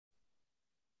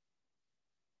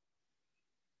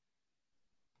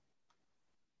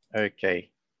Okay.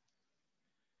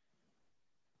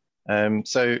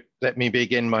 So let me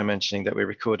begin by mentioning that we're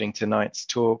recording tonight's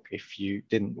talk. If you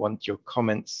didn't want your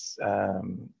comments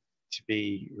to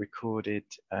be recorded,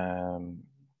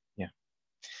 yeah,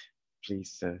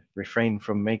 please refrain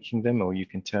from making them, or you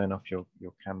can turn off your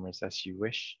cameras as you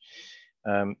wish.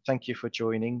 Thank you for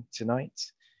joining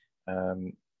tonight.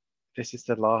 This is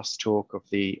the last talk of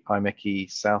the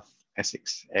IMechE South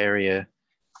Essex area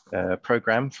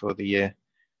program for the year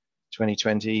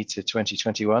 2020 to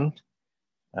 2021.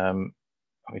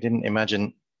 We didn't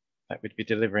imagine that we'd be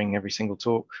delivering every single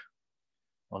talk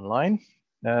online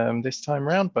this time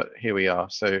around, but here we are.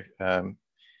 So I'm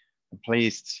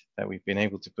pleased that we've been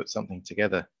able to put something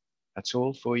together at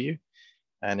all for you.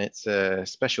 And it's a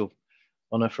special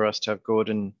honor for us to have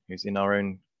Gordon, who's in our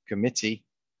own committee,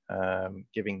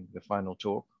 giving the final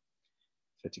talk.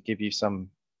 So to give you some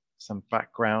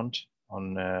background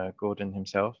on Gordon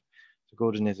himself. So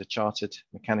Gordon is a chartered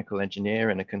mechanical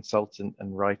engineer and a consultant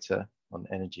and writer on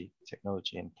energy,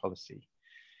 technology and policy.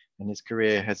 And his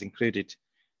career has included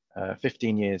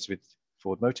 15 years with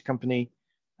Ford Motor Company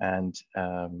and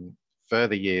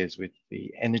further years with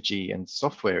the energy and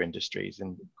software industries.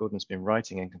 And Gordon's been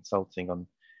writing and consulting on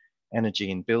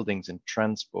energy in buildings and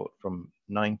transport from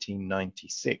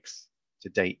 1996 to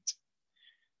date.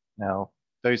 Now,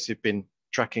 those who've been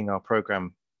tracking our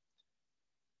program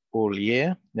all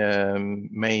year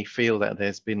may feel that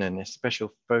there's been a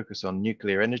special focus on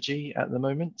nuclear energy at the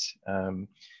moment.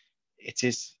 It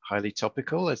is highly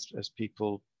topical as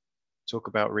people talk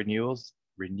about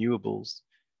renewables.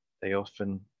 They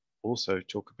often also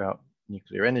talk about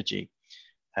nuclear energy.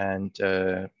 And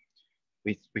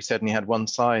we certainly had one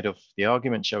side of the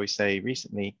argument, shall we say,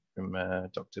 recently from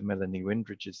Dr. Melanie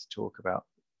Windridge's talk about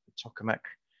the tokamak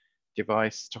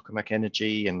device, tokamak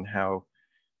energy, and how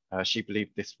she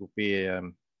believed this will be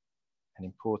an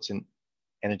important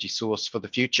energy source for the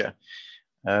future.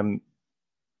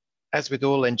 As with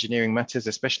all engineering matters,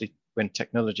 especially when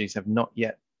technologies have not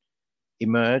yet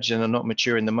emerged and are not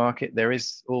mature in the market, there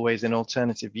is always an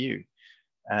alternative view.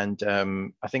 And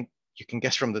I think you can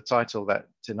guess from the title that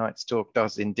tonight's talk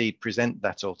does indeed present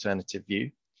that alternative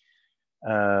view.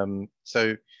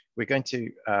 So we're going to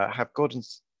have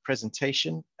Gordon's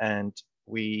presentation, and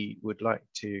we would like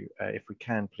to, if we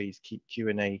can, please keep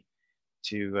Q&A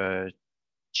to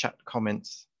chat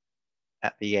comments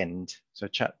at the end. So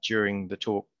chat during the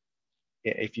talk.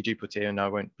 If you do put it in, I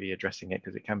won't be addressing it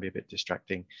because it can be a bit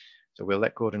distracting. So we'll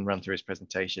let Gordon run through his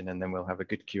presentation and then we'll have a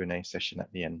good Q&A session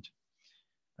at the end.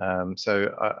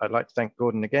 So I'd like to thank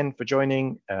Gordon again for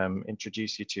joining,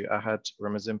 introduce you to Ahad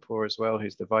Ramazanpour as well,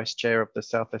 who's the Vice Chair of the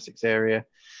South Essex area.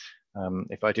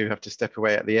 If I do have to step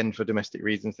away at the end for domestic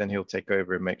reasons, then he'll take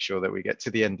over and make sure that we get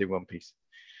to the end in one piece.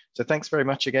 So thanks very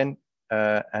much again.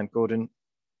 And Gordon,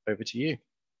 over to you.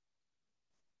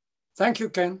 Thank you,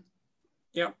 Ken.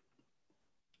 Yep,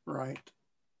 right.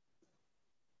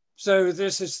 So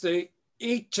this is the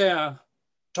ITER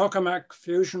tokamak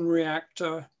fusion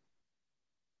reactor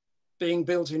being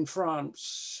built in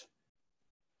France.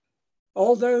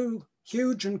 Although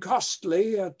huge and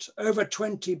costly at over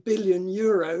 20 billion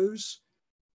euros,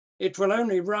 it will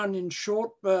only run in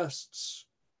short bursts.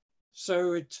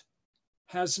 So it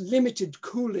has limited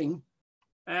cooling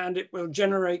and it will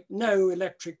generate no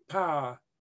electric power.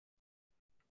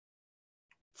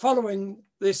 Following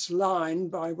this line,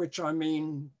 by which I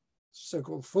mean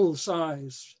so-called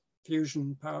full-size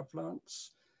fusion power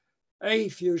plants, a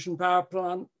fusion power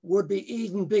plant would be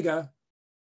even bigger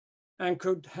and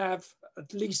could have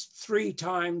at least 3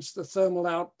 times the thermal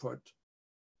output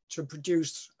to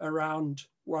produce around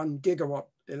 1 gigawatt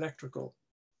electrical.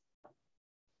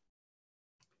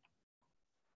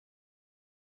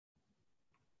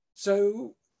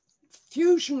 So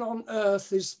fusion on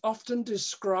Earth is often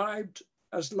described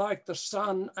as like the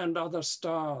sun and other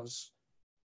stars,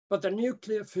 but the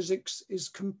nuclear physics is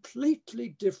completely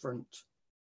different.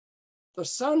 The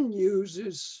sun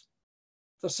uses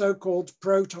the so-called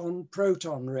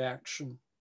proton-proton reaction,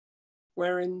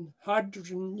 wherein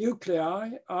hydrogen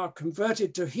nuclei are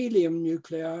converted to helium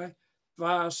nuclei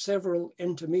via several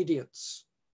intermediates.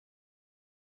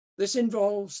 This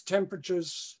involves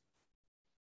temperatures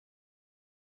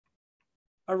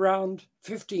around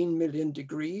 15 million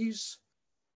degrees,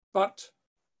 but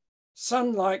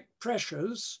sun-like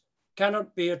pressures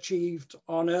cannot be achieved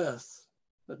on Earth,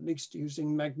 at least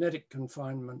using magnetic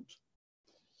confinement.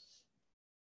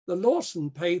 The Lawson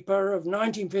paper of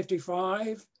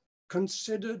 1955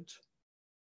 considered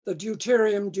the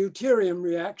deuterium-deuterium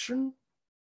reaction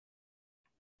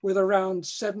with around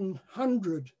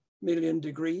 700 million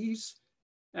degrees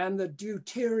and the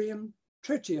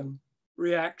deuterium-tritium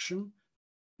reaction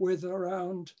with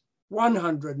around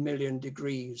 100 million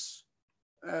degrees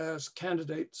as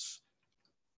candidates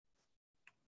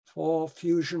for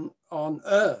fusion on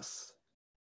Earth.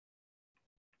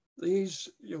 These,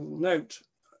 you'll note,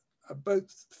 are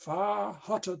both far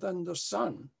hotter than the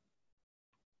sun.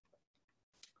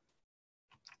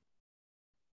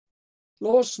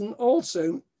 Lawson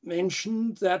also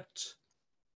mentioned that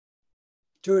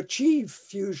to achieve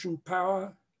fusion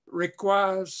power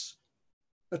requires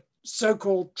a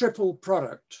so-called triple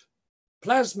product: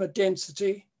 plasma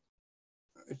density,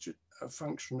 which is a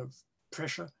function of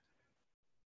pressure,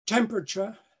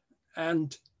 temperature,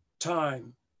 and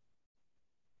time.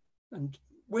 And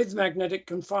with magnetic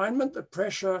confinement, the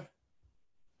pressure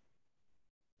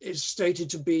is stated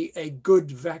to be a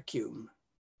good vacuum.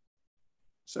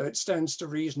 So it stands to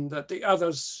reason that the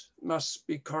others must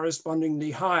be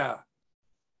correspondingly higher.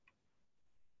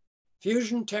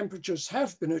 Fusion temperatures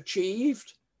have been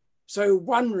achieved, so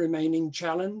one remaining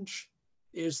challenge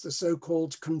is the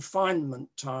so-called confinement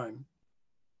time.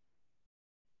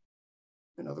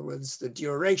 In other words, the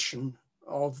duration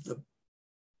of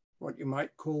what you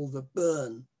might call the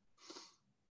burn.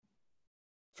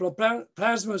 For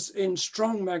plasmas in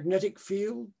strong magnetic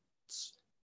fields,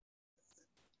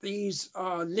 these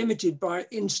are limited by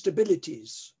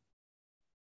instabilities.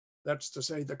 That's to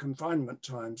say, the confinement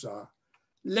times are.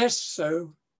 Less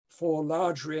so for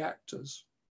large reactors.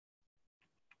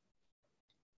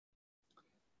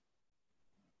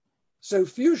 So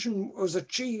fusion was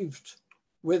achieved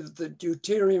with the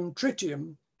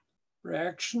deuterium-tritium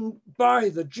reaction by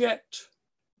the JET,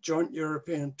 Joint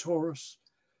European Torus,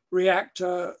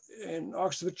 reactor in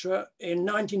Oxfordshire in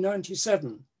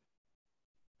 1997.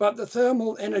 But the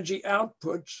thermal energy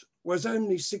output was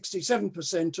only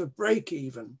 67% of break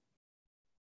even,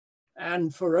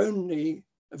 and for only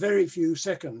a very few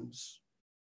seconds.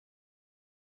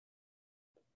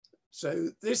 So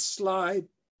this slide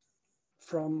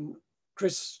from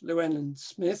Chris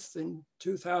Llewellyn-Smith in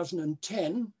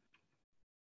 2010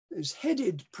 is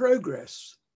headed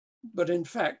progress, but in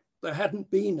fact, there hadn't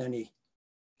been any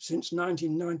since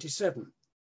 1997.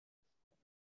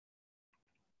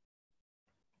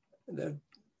 There's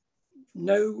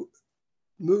no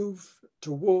move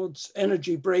towards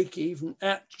energy break-even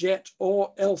at JET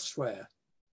or elsewhere.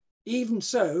 Even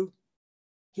so,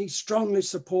 he strongly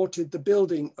supported the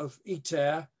building of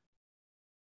ITER,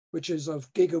 which is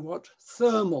of gigawatt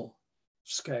thermal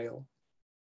scale.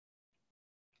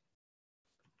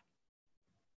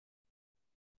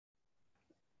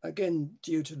 Again,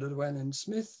 due to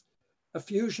Llewellyn-Smith, a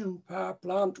fusion power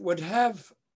plant would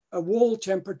have a wall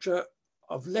temperature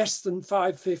of less than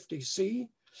 550 C,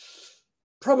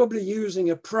 probably using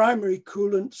a primary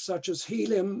coolant such as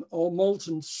helium or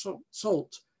molten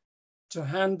salt to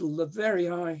handle the very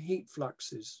high heat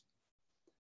fluxes.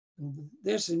 And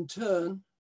this in turn,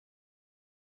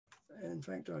 in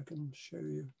fact, I can show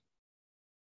you,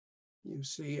 you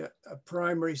see a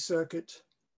primary circuit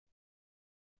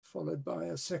followed by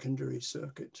a secondary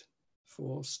circuit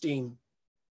for steam.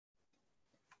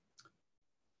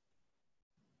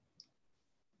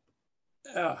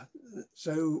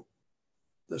 So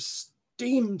the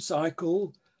steam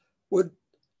cycle would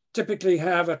typically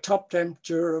have a top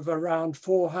temperature of around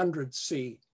 400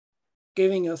 C,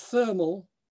 giving a thermal,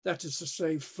 that is to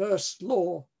say, first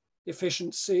law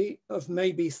efficiency of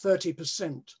maybe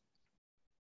 30%.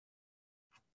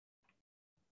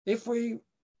 If we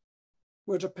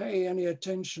were to pay any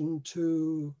attention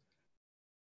to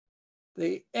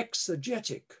the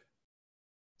exergetic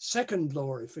second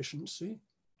law efficiency,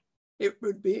 it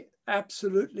would be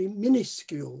absolutely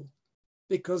minuscule,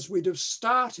 because we'd have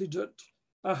started at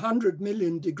 100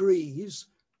 million degrees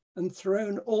and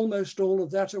thrown almost all of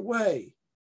that away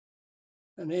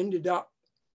and ended up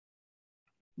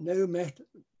no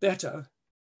better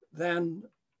than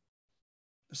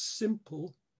a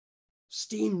simple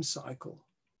steam cycle.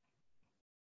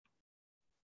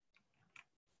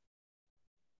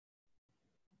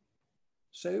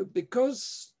 So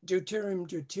because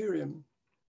deuterium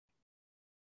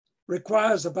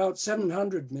requires about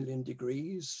 700 million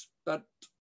degrees, but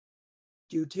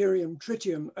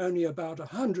deuterium-tritium only about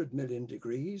 100 million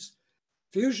degrees,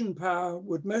 fusion power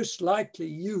would most likely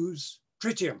use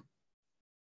tritium.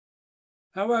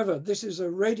 However, this is a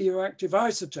radioactive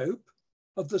isotope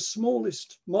of the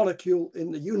smallest molecule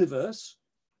in the universe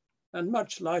and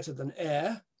much lighter than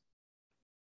air,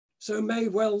 so may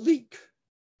well leak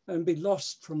and be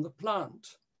lost from the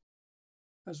plant.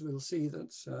 As we'll see,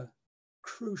 that's a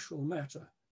crucial matter.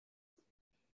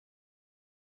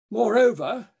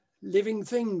 Moreover, living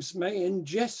things may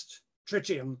ingest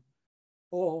tritium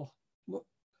or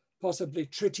possibly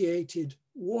tritiated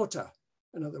water.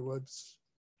 In other words,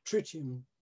 tritium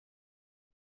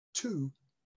 2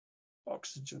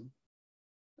 oxygen,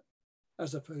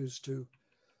 as opposed to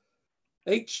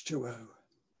H2O.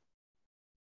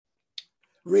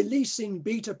 Releasing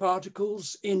beta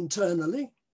particles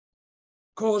internally,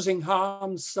 causing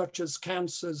harms such as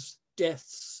cancers,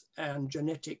 deaths, and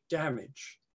genetic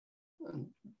damage. And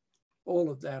all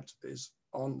of that is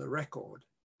on the record.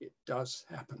 It does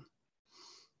happen.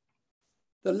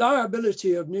 The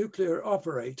liability of nuclear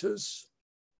operators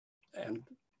and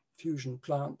fusion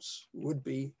plants would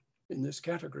be in this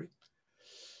category.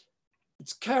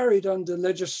 It's carried under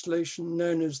legislation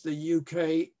known as the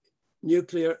UK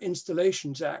Nuclear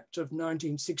Installations Act of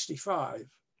 1965.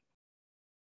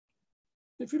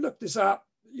 If you look this up,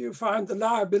 you find the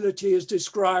liability is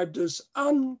described as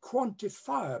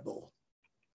unquantifiable,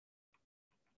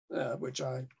 which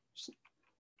I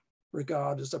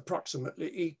regard as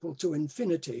approximately equal to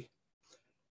infinity,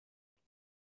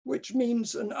 which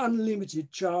means an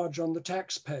unlimited charge on the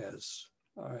taxpayers.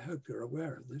 I hope you're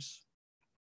aware of this.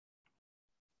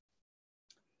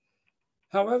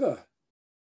 However,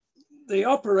 the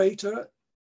operator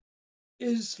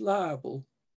is liable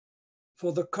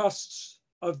for the costs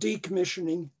of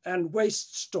decommissioning and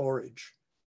waste storage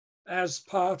as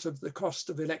part of the cost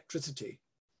of electricity.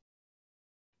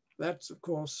 That's, of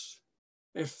course,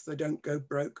 if they don't go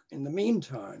broke in the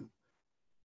meantime,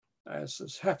 as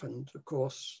has happened, of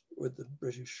course, with the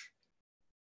British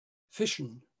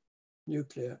fission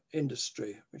nuclear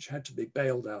industry, which had to be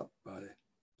bailed out by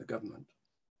the government.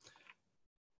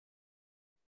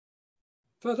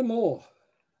 Furthermore,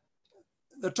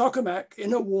 the tokamak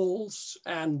inner walls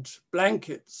and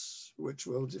blankets, which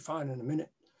we'll define in a minute,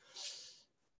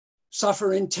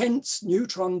 suffer intense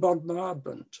neutron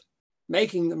bombardment,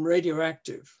 making them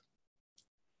radioactive.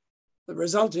 The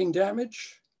resulting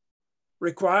damage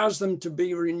requires them to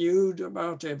be renewed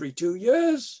about every 2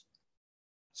 years,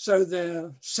 so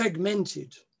they're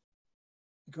segmented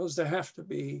because they have to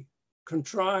be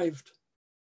contrived,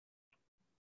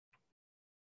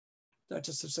 that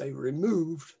is to say,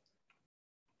 removed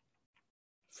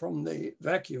from the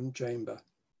vacuum chamber.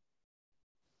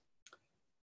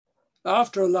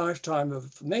 After a lifetime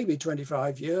of maybe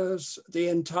 25 years, the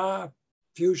entire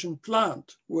fusion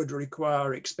plant would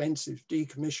require expensive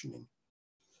decommissioning.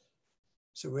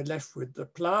 So we're left with the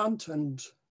plant and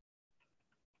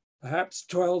perhaps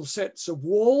 12 sets of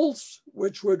walls,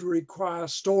 which would require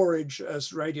storage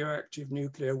as radioactive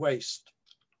nuclear waste.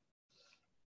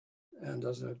 And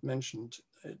as I've mentioned,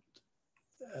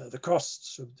 the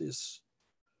costs of this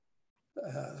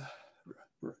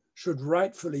should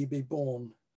rightfully be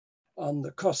borne on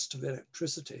the cost of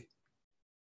electricity.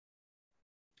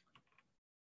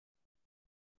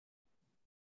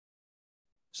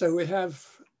 So we have,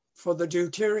 for the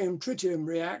deuterium-tritium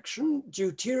reaction,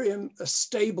 deuterium a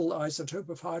stable isotope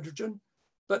of hydrogen,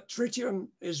 but tritium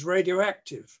is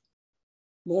radioactive.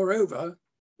 Moreover,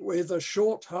 with a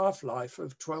short half-life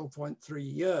of 12.3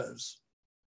 years.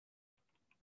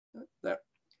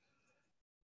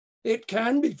 It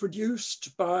can be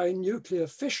produced by nuclear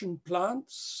fission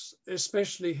plants,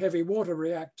 especially heavy water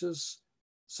reactors,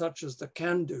 such as the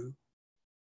CANDU,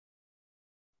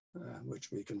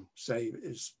 which we can say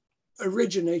is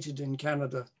originated in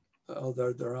Canada,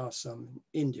 although there are some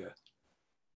in India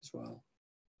as well.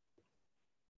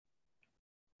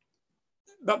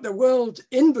 But the world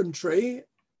inventory,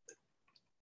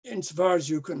 insofar as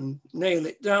you can nail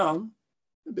it down,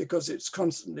 because it's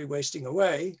constantly wasting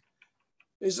away,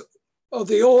 is of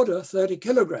the order 30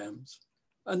 kilograms,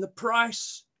 and the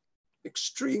price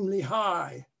extremely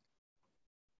high,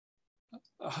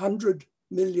 $100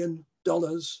 million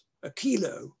a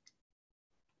kilo.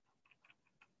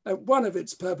 And one of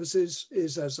its purposes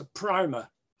is as a primer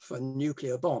for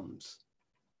nuclear bombs.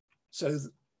 So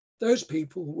those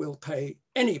people will pay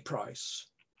any price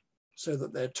so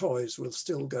that their toys will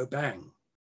still go bang.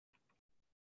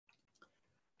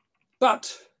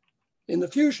 But in the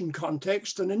fusion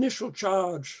context, an initial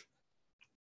charge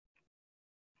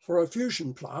for a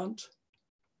fusion plant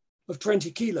of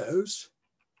 20 kilos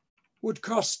would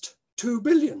cost 2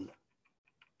 billion.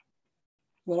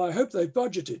 Well, I hope they've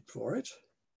budgeted for it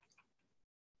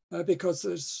because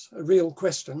there's a real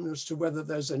question as to whether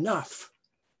there's enough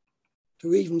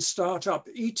to even start up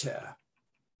ITER,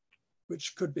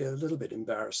 which could be a little bit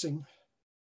embarrassing.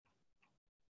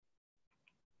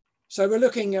 So we're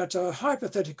looking at a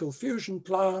hypothetical fusion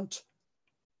plant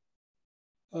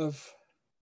of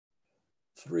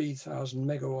 3,000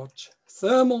 megawatt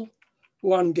thermal,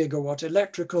 1 gigawatt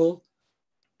electrical,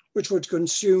 which would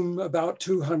consume about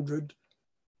 200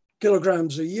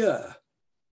 kilograms a year.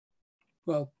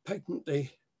 well,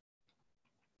 patently,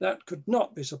 that could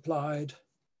not be supplied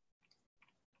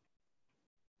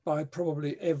by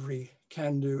probably every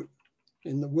CANDU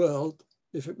in the world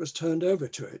if it was turned over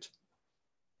to it.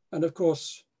 And of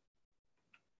course,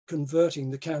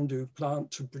 converting the CANDU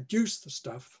plant to produce the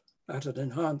stuff at an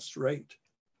enhanced rate,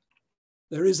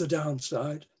 there is a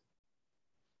downside,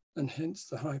 and hence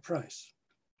the high price.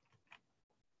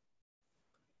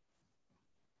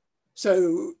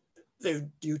 So the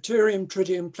deuterium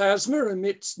tritium plasma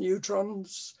emits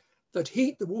neutrons that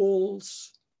heat the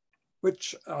walls,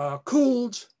 which are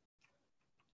cooled,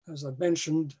 as I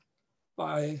mentioned,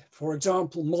 by, for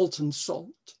example, molten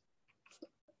salt.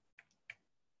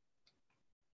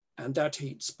 And that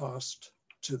heat's passed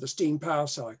to the steam power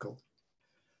cycle.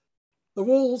 The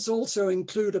walls also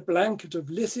include a blanket of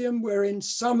lithium wherein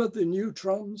some of the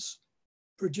neutrons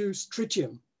produce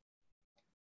tritium.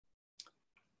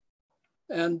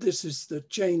 And this is the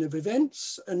chain of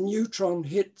events. A neutron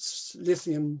hits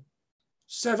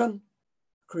lithium-7,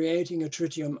 creating a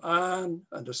tritium ion,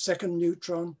 and a second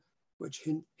neutron, which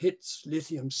hits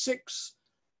lithium-6,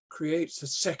 creates a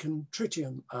second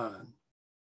tritium ion.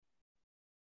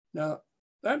 Now,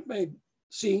 that may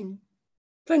seem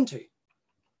plenty,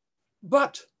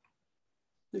 but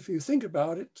if you think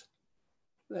about it,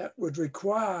 that would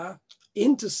require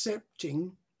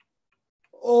intercepting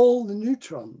all the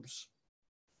neutrons.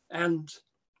 And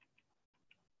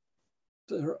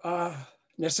there are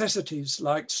necessities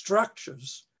like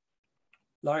structures,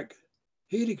 like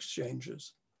heat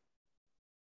exchangers,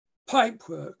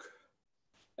 pipework,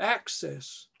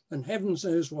 access, and heavens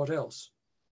knows what else.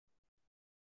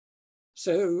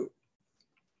 So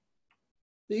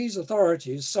these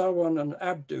authorities, Sarwan and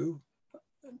Abdu,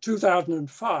 in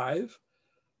 2005,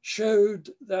 showed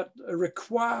that a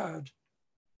required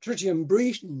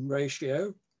tritium-breton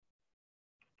ratio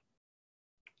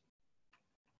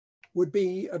would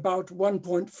be about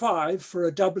 1.5 for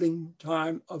a doubling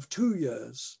time of 2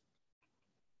 years.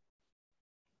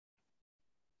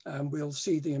 And we'll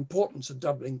see the importance of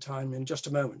doubling time in just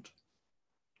a moment.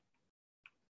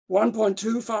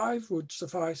 1.25 would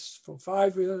suffice for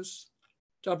 5 years,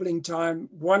 doubling time,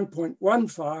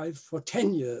 1.15 for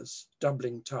 10 years,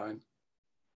 doubling time.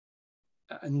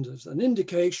 And as an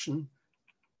indication,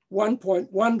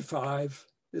 1.15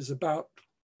 is about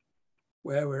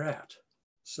where we're at,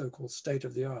 so-called state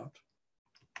of the art.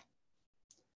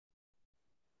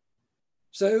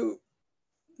 So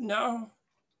now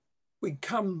we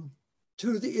come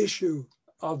to the issue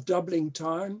of doubling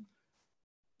time.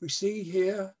 We see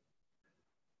here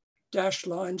dashed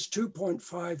lines,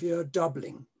 2.5-year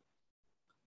doubling.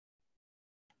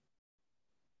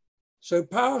 So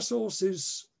power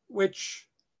sources which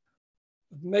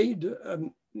made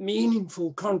a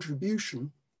meaningful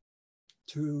contribution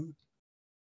to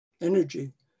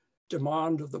energy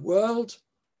demand of the world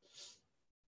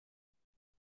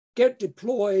get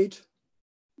deployed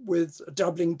with a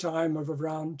doubling time of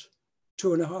around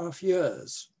 2.5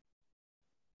 years.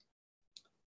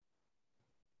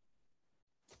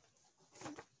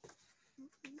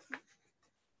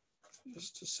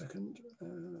 Just a second.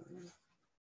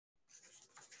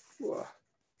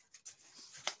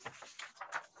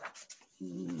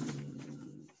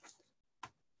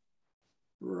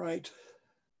 Right.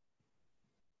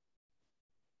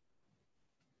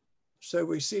 So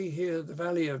we see here the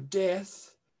valley of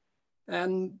death,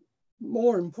 and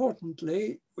more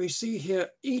importantly, we see here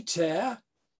ITER,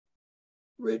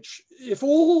 which, if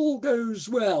all goes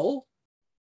well,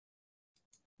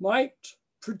 might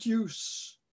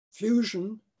produce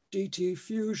fusion, DT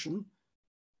fusion,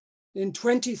 in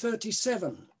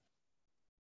 2037.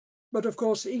 But of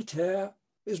course, ITER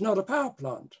is not a power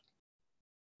plant.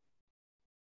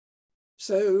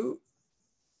 So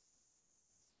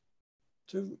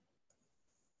to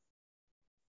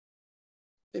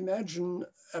imagine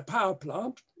a power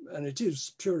plant, and it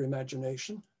is pure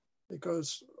imagination,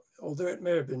 because although it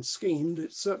may have been schemed,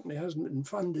 it certainly hasn't been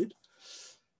funded.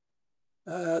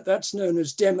 That's known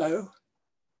as demo.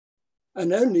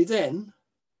 And only then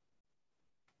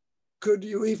could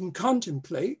you even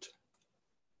contemplate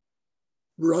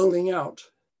rolling out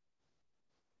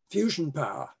fusion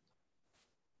power.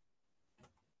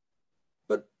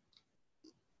 But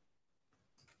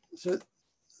so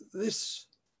this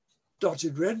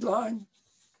dotted red line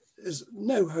is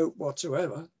no hope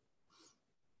whatsoever,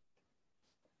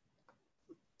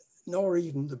 nor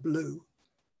even the blue.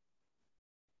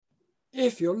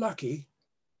 If you're lucky,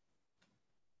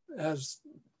 as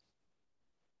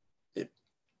it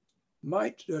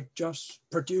might just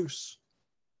produce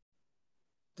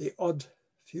the odd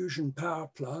fusion power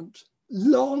plant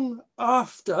long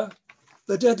after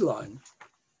the deadline.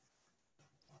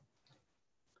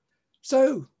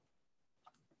 So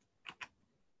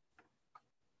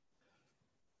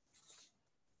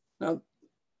now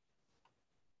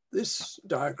this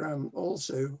diagram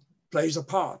also plays a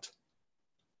part,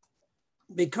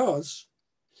 because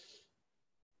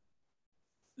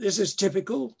this is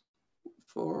typical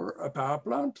for a power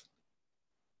plant.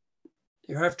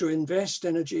 You have to invest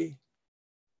energy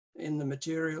in the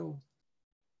material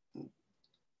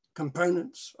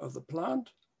components of the plant.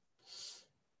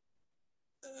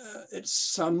 It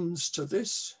sums to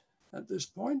this at this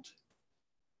point,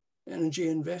 energy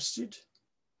invested.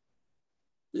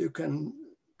 You can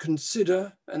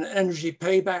consider an energy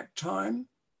payback time.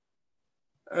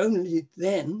 Only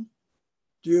then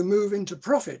do you move into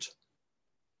profit.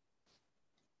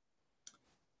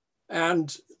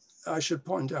 And I should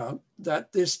point out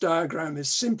that this diagram is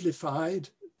simplified,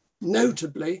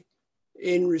 notably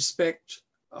in respect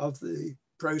of the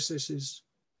processes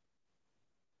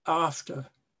after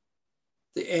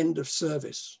the end of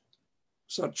service,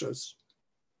 such as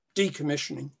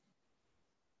decommissioning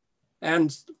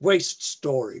and waste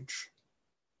storage,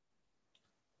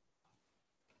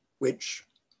 which,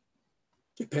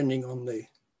 depending on the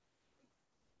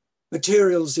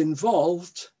materials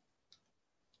involved,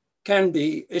 can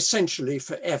be essentially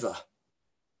forever.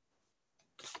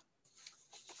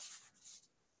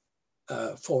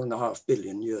 4.5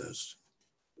 billion years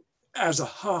as a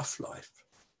half-life.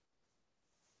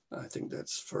 I think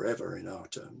that's forever in our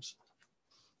terms.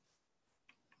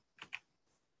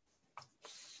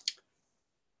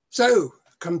 So,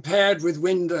 compared with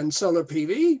wind and solar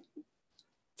PV,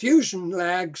 fusion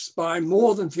lags by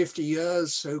more than 50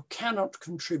 years, so cannot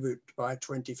contribute by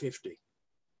 2050.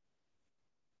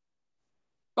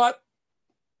 But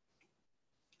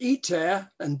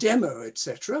ITER and demo,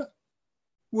 etc.,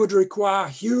 would require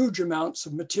huge amounts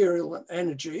of material and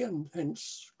energy, and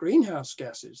hence greenhouse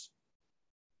gases.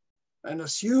 And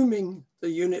assuming the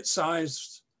unit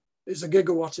size is a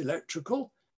gigawatt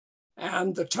electrical,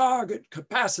 and the target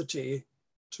capacity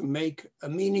to make a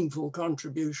meaningful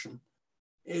contribution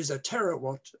is a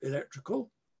terawatt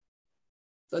electrical,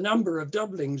 the number of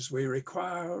doublings we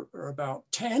require are about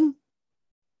 10.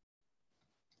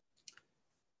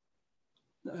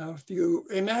 Now, if you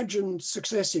imagine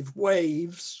successive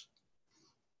waves,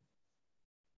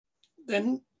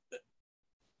 then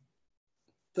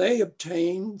they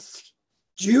obtain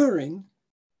during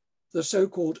the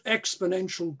so-called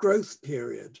exponential growth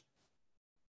period.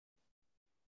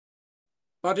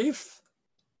 But if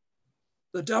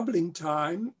the doubling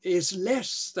time is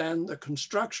less than the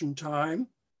construction time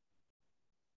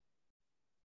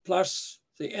plus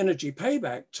the energy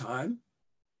payback time,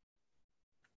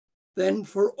 then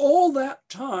for all that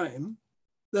time,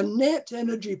 the net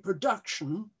energy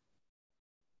production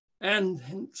and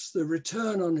hence the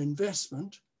return on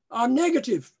investment are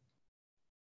negative.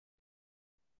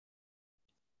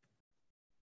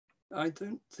 I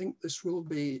don't think this will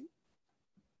be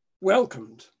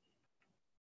welcomed.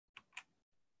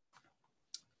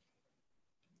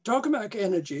 Tokamak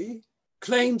Energy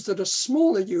claims that a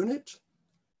smaller unit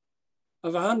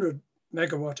of 100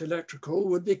 megawatt electrical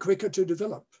would be quicker to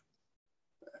develop.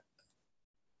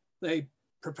 They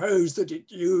propose that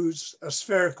it use a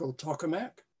spherical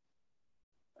tokamak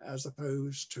as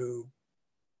opposed to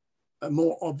a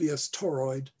more obvious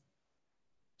toroid.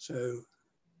 So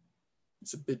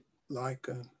it's a bit like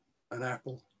an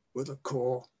apple with a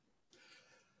core.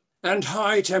 And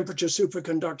high temperature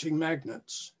superconducting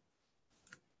magnets.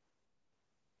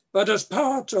 But as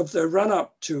part of the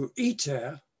run-up to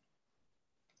ITER,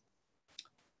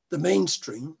 the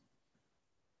mainstream,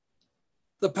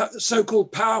 the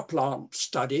so-called power plant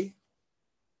study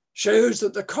shows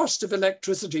that the cost of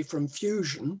electricity from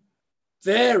fusion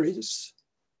varies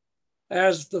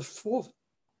as the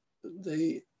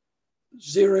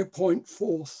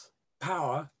 0.4th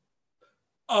power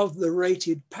of the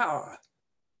rated power.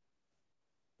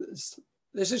 This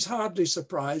is hardly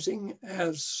surprising,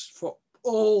 as for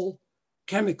all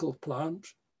chemical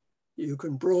plants, you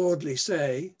can broadly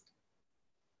say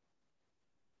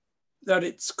that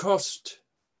its cost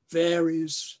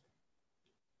varies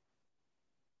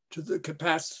to the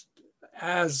capacity,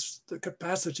 as the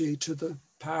capacity to the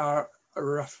power are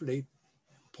roughly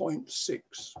 0.6.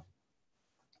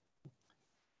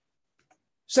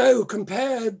 So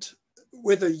compared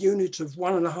with a unit of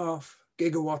 1.5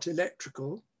 gigawatt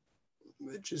electrical,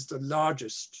 which is the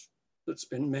largest that's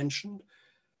been mentioned,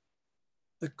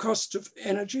 the cost of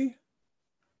energy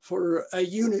for a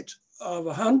unit of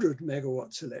 100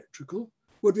 megawatts electrical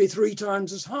would be 3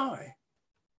 times as high.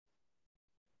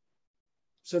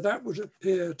 So that would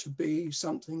appear to be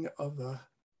something of a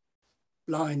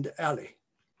blind alley.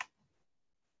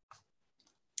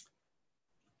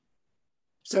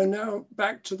 So now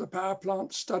back to the power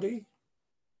plant study.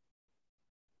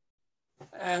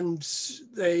 And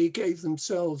they gave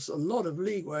themselves a lot of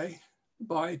leeway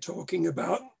by talking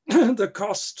about the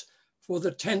cost for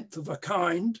the 10th of a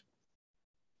kind.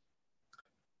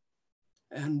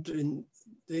 And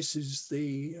this is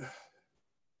the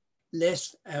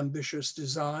less ambitious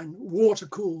design,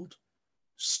 water-cooled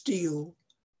steel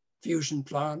fusion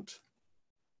plant,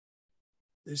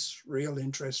 this real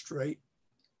interest rate.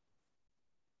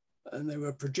 And they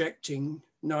were projecting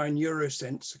 9 euro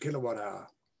cents a kilowatt hour.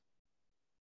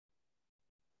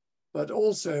 But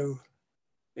also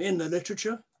in the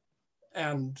literature,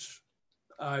 and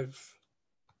I've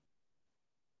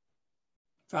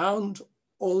found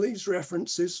all these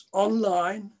references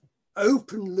online,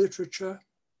 open literature,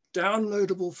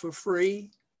 downloadable for free,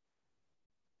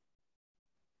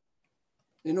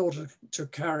 in order to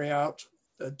carry out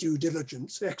a due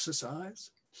diligence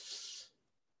exercise.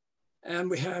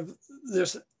 And we have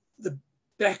the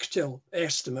Bechtel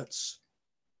estimates,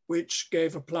 which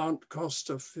gave a plant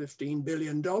cost of $15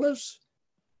 billion.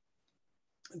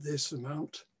 This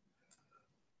amount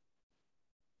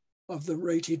of the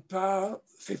rated power,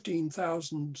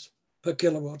 15,000 per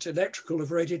kilowatt electrical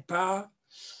of rated power,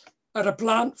 at a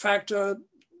plant factor,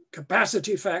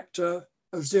 capacity factor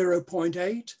of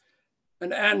 0.8,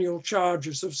 and annual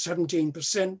charges of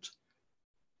 17%.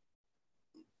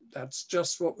 That's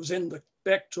just what was in the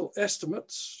Bechtel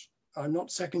estimates. I'm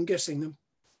not second guessing them.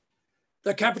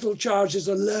 The capital charges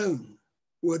alone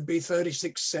would be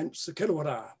 36 cents a kilowatt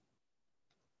hour.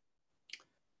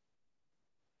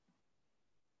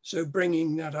 So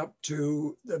bringing that up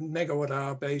to the megawatt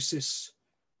hour basis,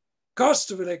 cost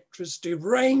of electricity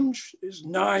range is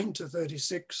 9 to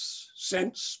 36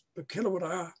 cents per kilowatt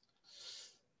hour,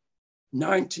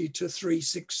 $90 to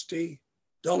 $360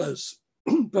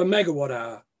 per megawatt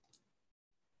hour.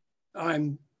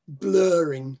 I'm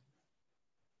blurring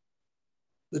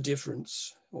the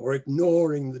difference or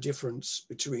ignoring the difference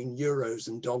between euros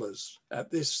and dollars.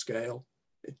 At this scale,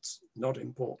 it's not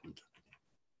important.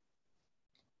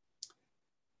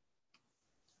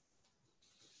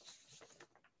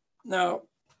 Now,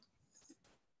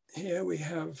 here we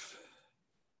have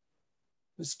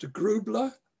Mr.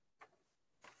 Grubler,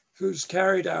 who's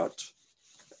carried out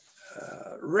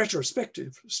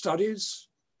retrospective studies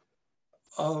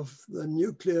of the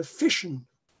nuclear fission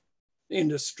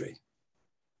industry,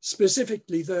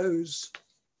 specifically those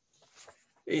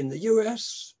in the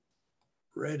US,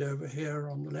 red over here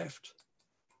on the left,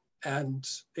 and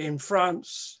in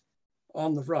France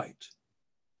on the right.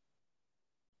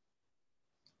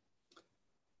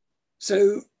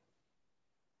 So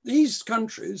these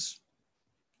countries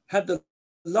had the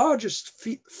largest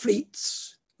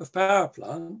fleets of power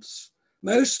plants,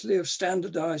 mostly of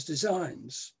standardized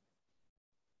designs,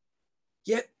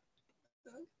 yet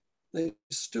they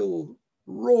still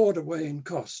roared away in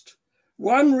cost.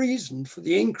 One reason for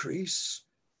the increase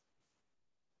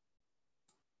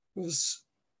was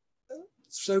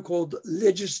so-called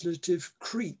legislative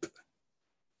creep,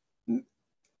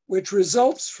 which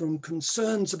results from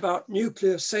concerns about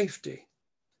nuclear safety.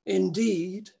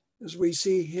 Indeed, as we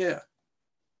see here,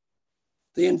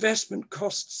 the investment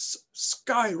costs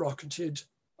skyrocketed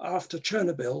after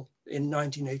Chernobyl in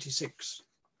 1986.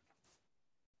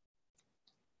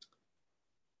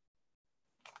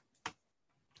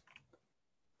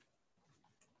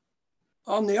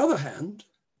 On the other hand,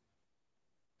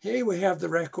 here we have the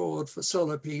record for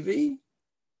solar PV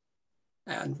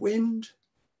and wind,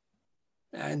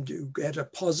 and you get a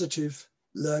positive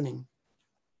learning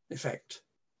effect,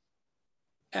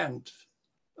 and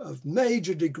of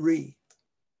major degree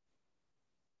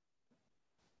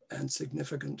and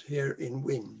significant here in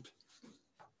wind.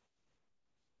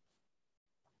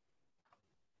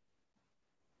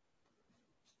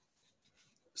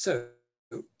 So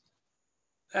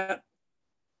at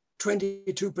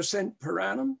 22% per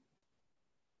annum,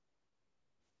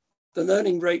 the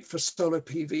learning rate for solar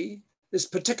PV is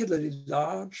particularly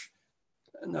large.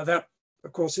 Now that,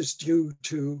 of course, is due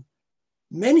to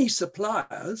many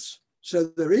suppliers, so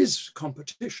there is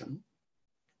competition,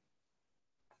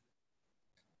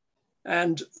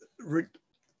 and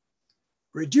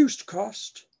reduced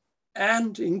cost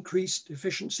and increased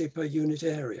efficiency per unit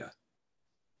area.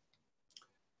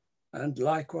 And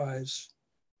likewise,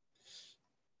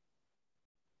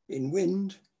 in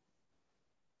wind,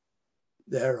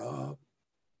 there are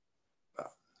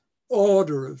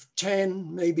order of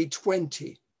 10, maybe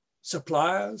 20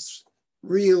 suppliers,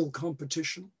 real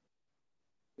competition,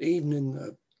 even in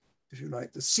the, if you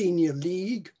like, the senior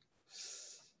league.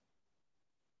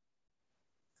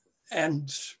 And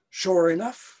sure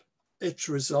enough, it's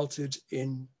resulted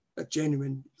in a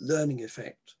genuine learning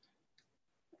effect.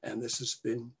 And this has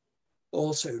been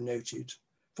also noted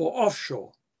for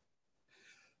offshore.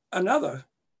 Another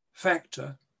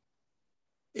factor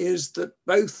is that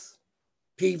both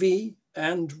PV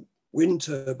and wind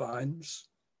turbines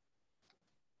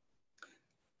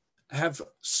have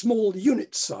small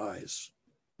unit size,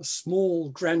 a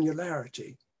small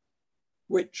granularity,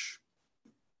 which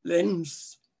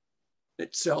lends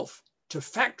itself to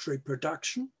factory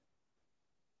production,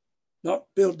 not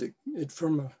building it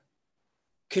from a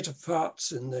kit of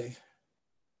parts in the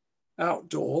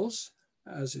outdoors,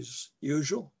 as is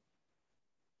usual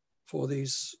for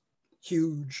these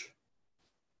huge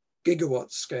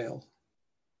gigawatt scale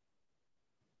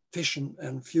fission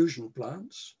and fusion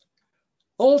plants.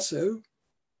 Also,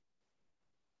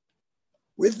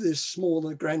 with this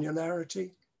smaller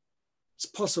granularity, it's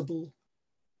possible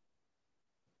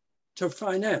to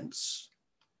finance,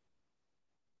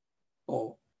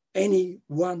 or any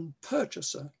one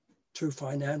purchaser to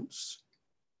finance,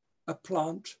 a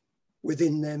plant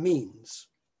within their means.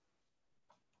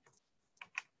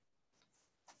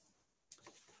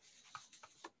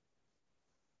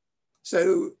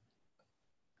 So,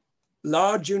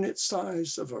 large unit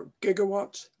size of a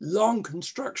gigawatt, long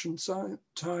construction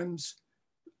times.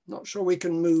 Not sure we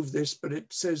can move this, but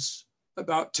it says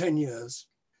about 10 years,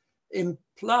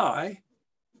 imply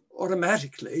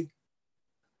automatically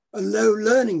a low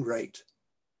learning rate.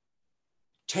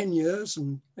 10 years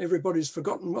and everybody's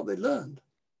forgotten what they learned.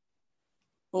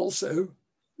 Also,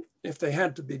 if they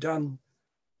had to be done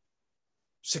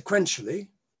sequentially,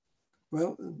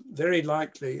 well, very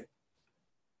likely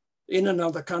in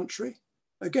another country,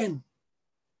 again,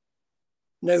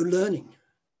 no learning.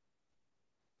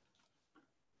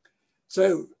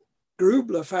 So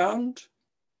Grubler found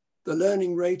the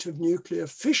learning rate of nuclear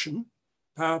fission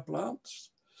power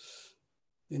plants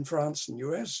in France and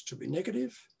US to be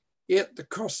negative, yet the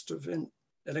cost of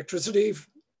electricity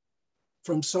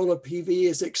from solar PV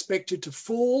is expected to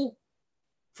fall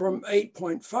from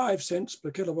 8.5 cents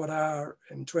per kilowatt hour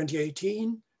in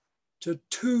 2018 to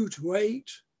 2 to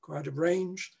 8, quite a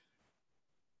range,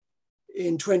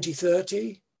 in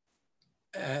 2030.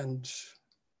 And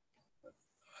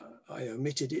I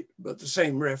omitted it, but the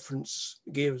same reference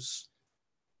gives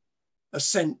a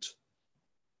cent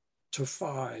to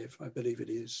 5, I believe it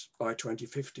is, by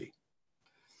 2050.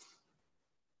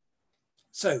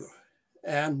 So,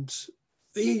 and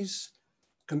these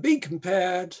can be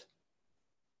compared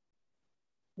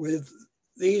with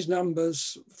these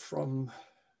numbers from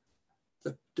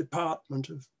the Department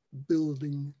of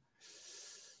Building.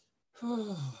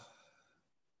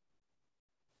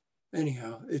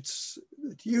 Anyhow, it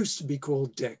used to be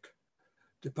called DEC,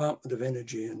 Department of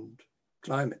Energy and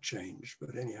Climate Change,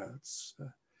 but anyhow,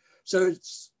 so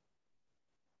it's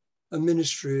a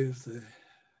ministry of the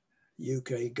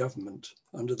UK government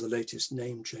under the latest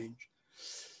name change.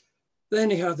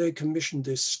 Anyhow, they commissioned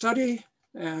this study,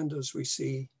 and as we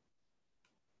see,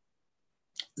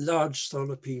 large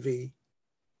solar PV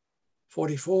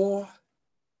 44,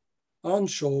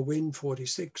 onshore wind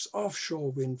 46,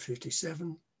 offshore wind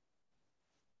 57,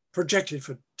 projected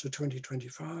to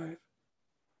 2025,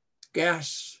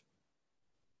 gas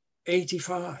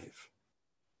 85,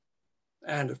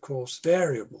 and of course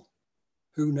variable.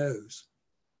 Who knows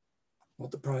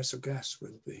what the price of gas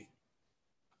will be?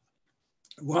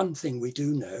 One thing we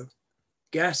do know,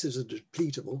 gas is a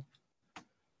depletable,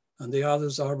 and the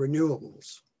others are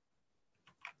renewables.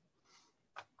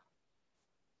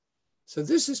 So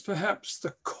this is perhaps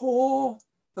the core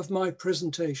of my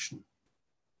presentation.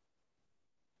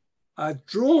 I've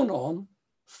drawn on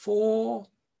 4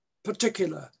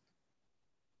 particular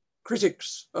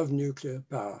critics of nuclear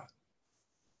power.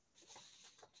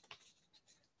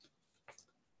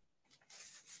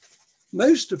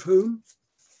 Most of whom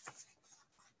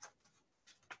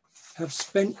have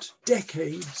spent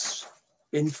decades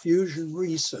in fusion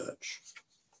research.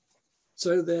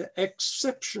 So they're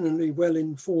exceptionally well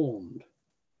informed.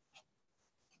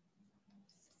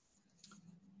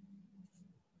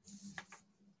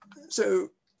 So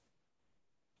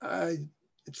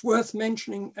it's worth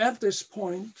mentioning at this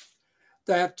point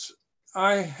that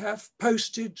I have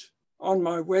posted on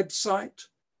my website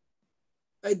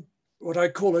what I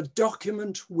call a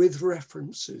document with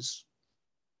references.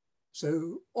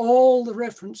 So all the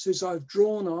references I've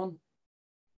drawn on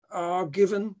are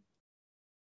given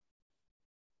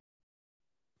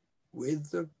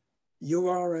with the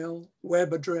URL,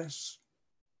 web address,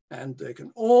 and they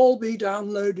can all be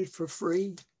downloaded for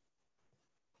free.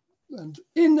 And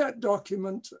in that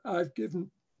document, I've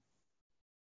given,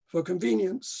 for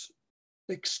convenience,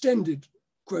 extended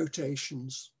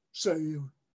quotations. So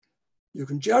you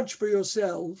can judge for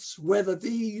yourselves whether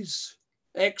these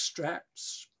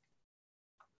extracts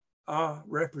are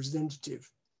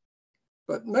representative.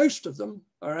 But most of them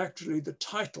are actually the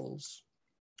titles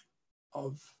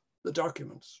of the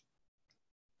documents.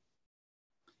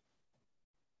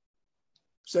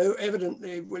 So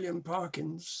evidently, William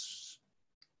Parkins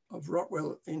of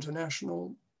Rockwell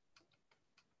International,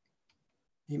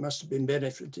 he must have been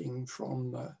benefiting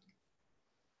from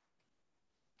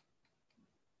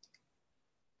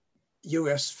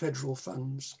US federal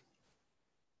funds.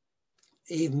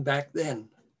 Even back then,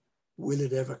 will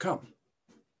it ever come?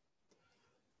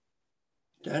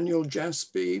 Daniel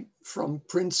Jaspy from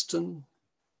Princeton,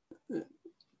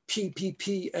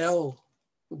 PPPL,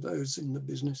 for those in the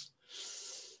business,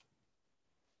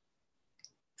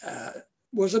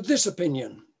 was of this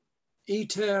opinion: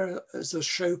 ITER as a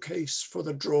showcase for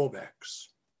the drawbacks.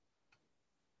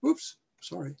 Oops,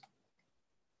 sorry.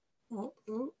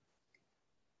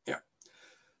 Yeah.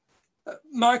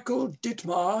 Michael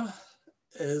Dittmar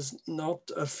is not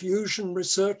a fusion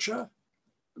researcher,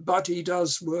 but he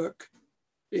does work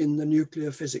in the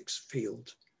nuclear physics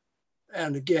field,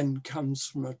 and again comes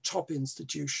from a top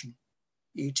institution,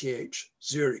 ETH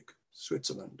Zurich,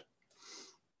 Switzerland.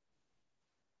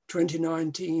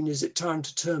 2019, is it time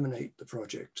to terminate the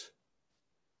project?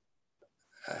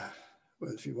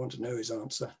 Well, if you want to know his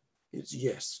answer, it's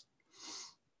yes.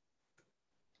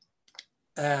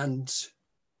 And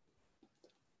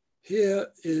here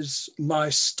is my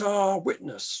star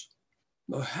witness,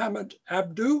 Mohammed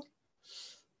Abdu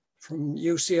from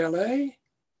UCLA.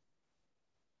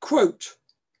 Quote,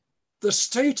 "The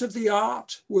state of the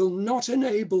art will not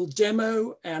enable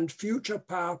demo and future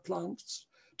power plants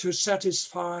to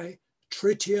satisfy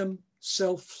tritium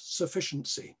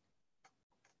self-sufficiency."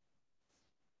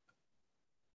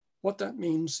 What that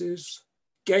means is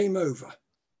game over.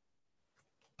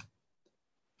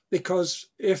 Because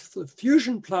if the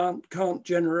fusion plant can't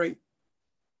generate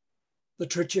the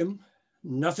tritium,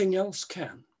 nothing else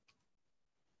can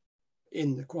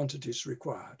in the quantities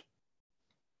required.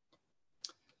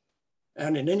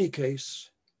 And in any case,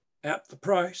 at the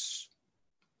price,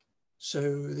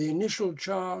 so the initial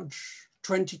charge,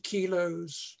 20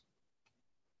 kilos,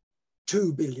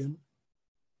 2 billion,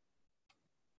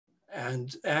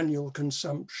 and annual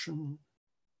consumption,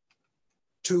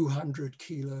 200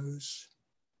 kilos,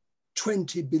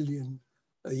 20 billion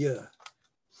a year.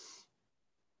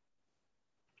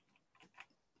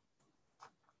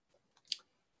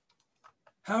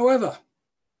 However,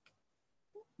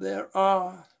 there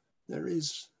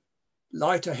is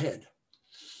light ahead,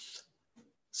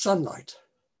 sunlight,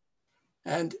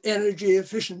 and energy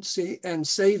efficiency and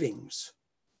savings.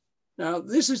 Now,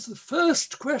 this is the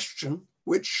first question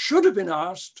which should have been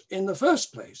asked in the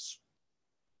first place,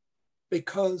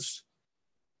 because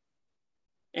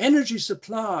energy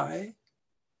supply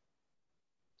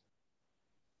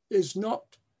is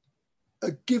not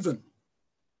a given,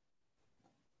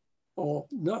 or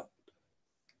not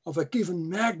of a given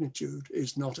magnitude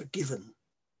is not a given.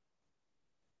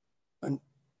 And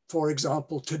for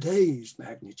example, today's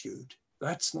magnitude,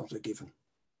 that's not a given.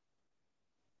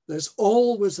 There's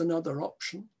always another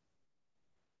option.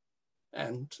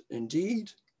 And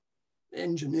indeed,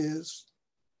 engineers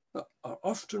are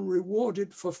often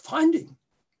rewarded for finding,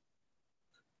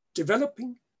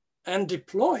 developing, and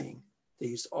deploying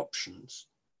these options.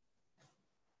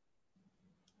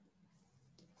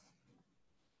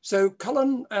 So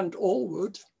Cullen and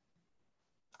Allwood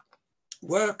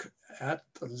work at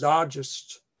the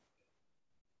largest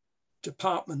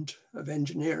department of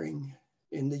engineering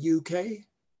in the UK,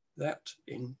 that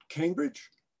in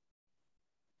Cambridge.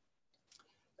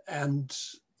 And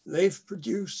they've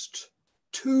produced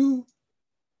two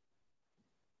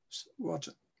what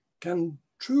can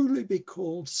truly be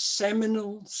called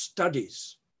seminal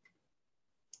studies.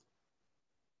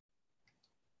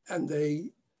 And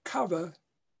they cover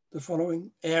the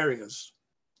following areas.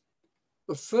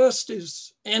 The first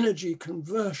is energy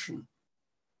conversion.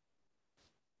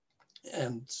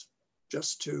 And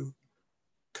just to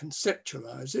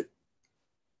conceptualize it,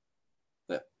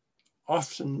 that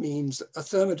often means a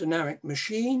thermodynamic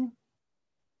machine,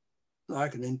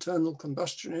 like an internal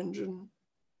combustion engine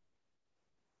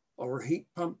or a heat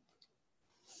pump,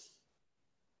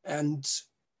 and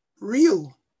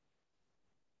real,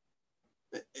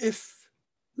 if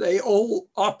they all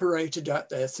operated at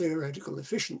their theoretical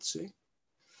efficiency,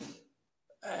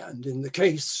 and in the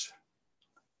case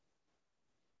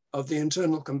of the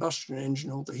internal combustion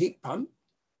engine or the heat pump,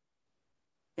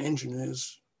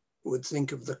 engineers would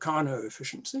think of the Carnot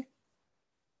efficiency,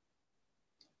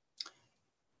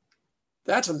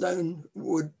 that alone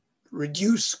would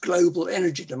reduce global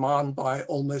energy demand by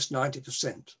almost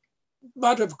 90%.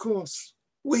 But of course,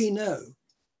 we know,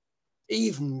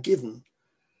 even given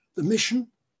the mission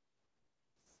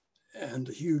and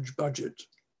a huge budget,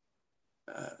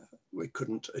 we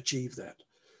couldn't achieve that.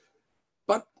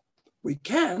 But we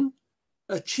can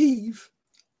achieve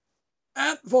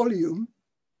at volume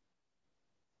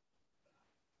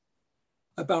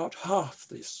about half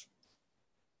this.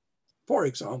 For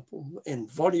example, in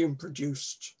volume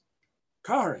produced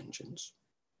car engines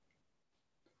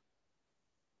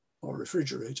or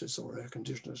refrigerators or air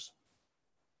conditioners.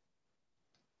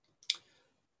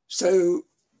 So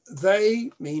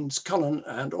they means Cullen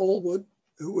and Allwood,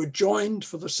 who were joined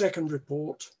for the second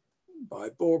report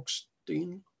by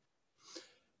Borgstein.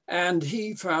 And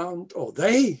he found, or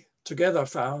they together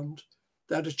found,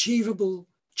 that achievable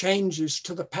changes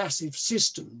to the passive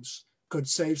systems could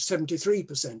save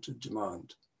 73% of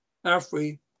demand. Now, if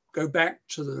we go back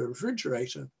to the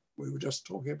refrigerator we were just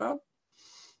talking about,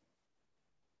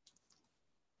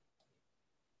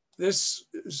 this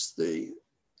is the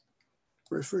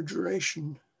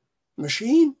refrigeration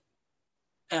machine,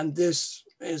 and this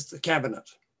is the cabinet.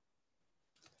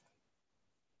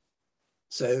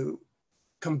 So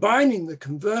combining the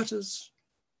converters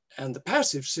and the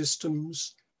passive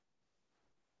systems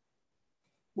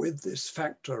with this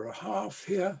factor of half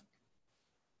here,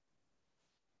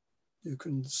 you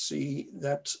can see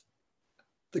that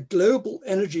the global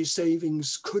energy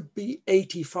savings could be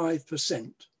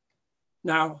 85%.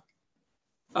 Now,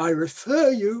 I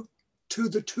refer you to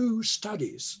the two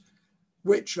studies,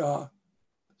 which are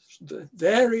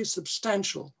very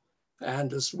substantial,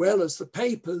 and as well as the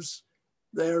papers,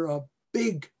 there are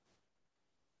big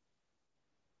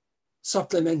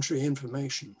supplementary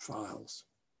information files.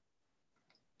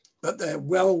 But they're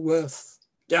well worth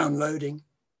downloading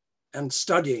and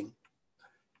studying,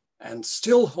 and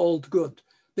still hold good,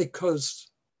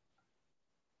 because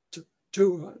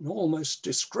to an almost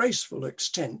disgraceful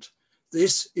extent,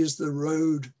 this is the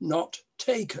road not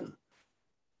taken.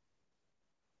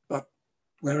 But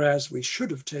whereas we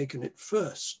should have taken it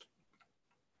first.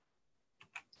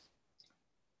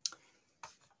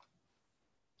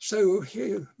 So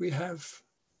here we have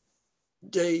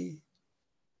day-to-day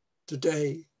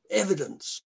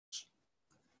evidence.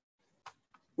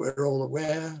 We're all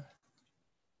aware,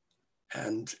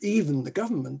 and even the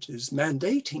government is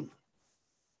mandating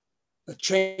a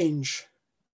change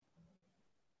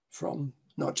from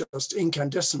not just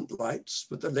incandescent lights,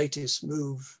 but the latest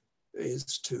move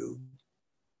is to,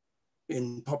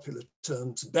 in popular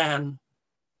terms, ban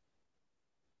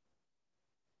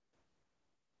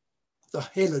the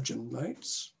halogen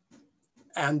lights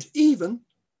and even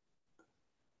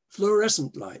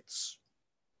fluorescent lights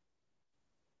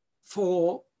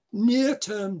for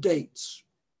near-term dates.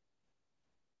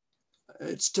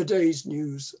 It's today's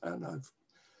news, and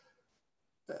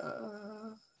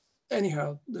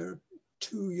anyhow, they're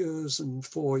 2 years and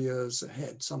 4 years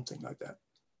ahead, something like that.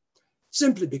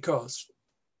 Simply because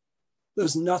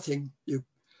there's nothing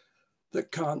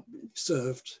that can't be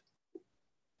served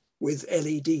with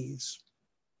LEDs.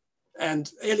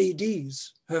 And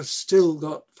LEDs have still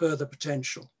got further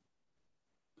potential.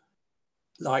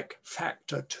 Like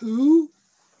factor 2,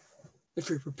 if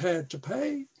you're prepared to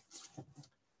pay,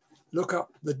 look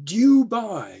up the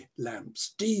Dubai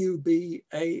lamps,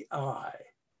 D-U-B-A-I.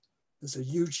 There's a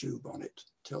YouTube on it,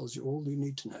 tells you all you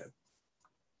need to know.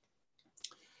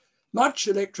 Much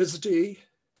electricity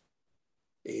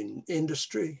in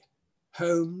industry,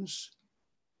 homes,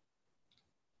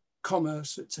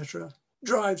 commerce, etc.,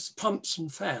 drives pumps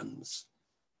and fans,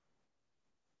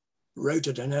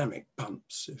 rotodynamic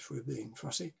pumps, if we're being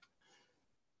fussy.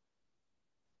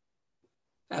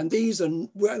 And these are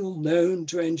well known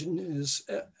to engineers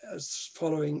as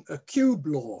following a cube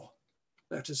law.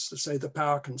 That is to say, the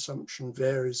power consumption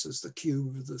varies as the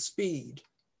cube of the speed.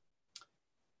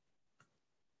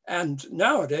 And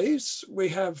nowadays, we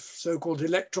have so-called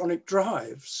electronic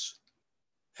drives,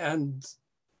 and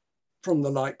from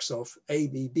the likes of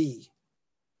ABB.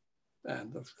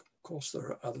 And of course, there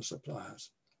are other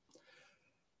suppliers.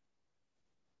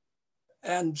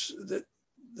 And the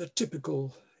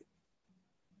typical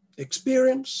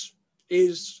experience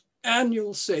is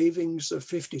annual savings of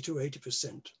 50 to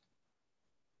 80%.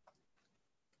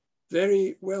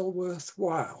 Very well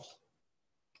worthwhile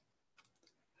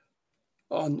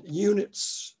on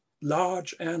units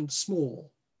large and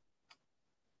small.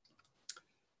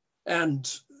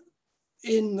 And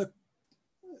in the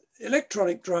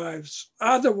electronic drives,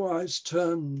 otherwise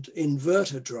termed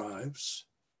inverter drives,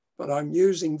 but I'm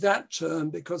using that term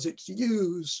because it's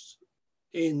used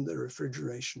in the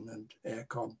refrigeration and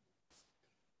aircon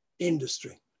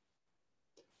industry.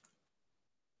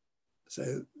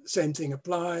 So same thing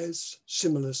applies,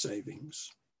 similar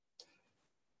savings.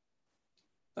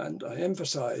 And I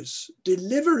emphasize,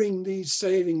 delivering these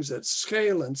savings at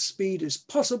scale and speed is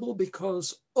possible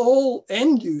because all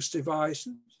end-use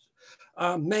devices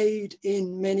are made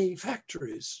in many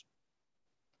factories,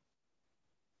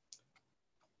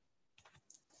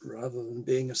 rather than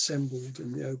being assembled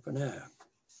in the open air.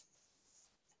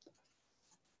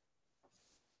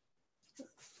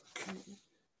 Okay.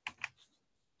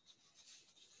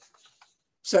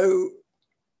 So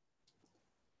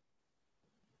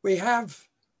we have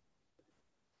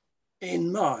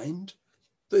in mind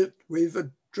that we've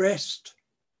addressed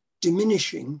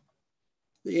diminishing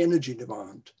the energy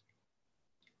demand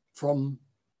from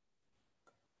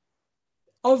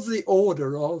of the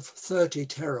order of 30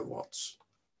 terawatts.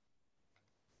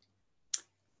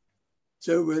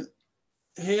 So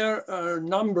here are a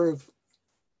number of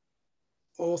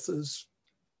authors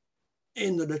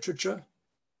in the literature.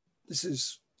 This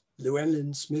is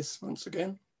Llewellyn Smith once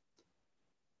again.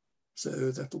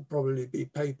 So that'll probably be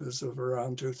papers of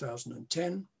around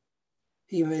 2010.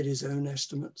 He made his own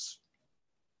estimates.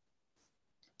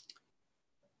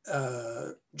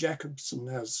 Jacobson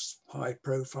has high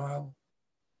profile,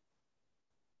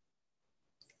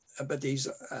 but these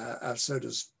so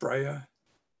does Breyer.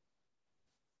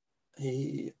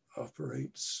 He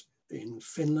operates in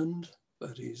Finland,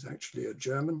 but he's actually a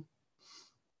German.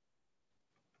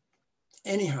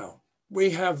 Anyhow,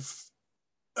 we have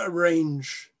a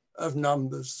range of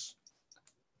numbers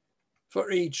for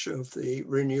each of the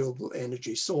renewable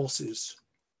energy sources,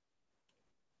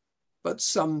 but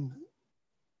some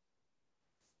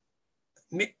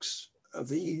mix of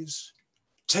these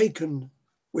taken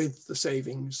with the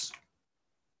savings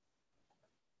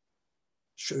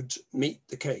should meet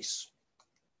the case.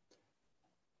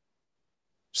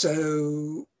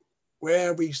 So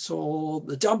where we saw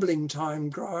the doubling time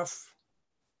graph,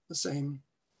 the same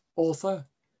author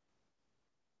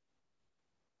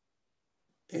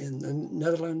in the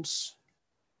Netherlands,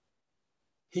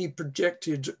 he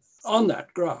projected on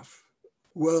that graph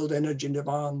world energy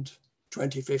demand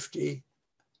 2050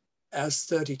 as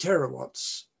 30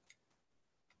 terawatts.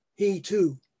 He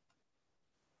too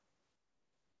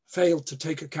failed to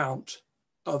take account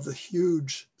of the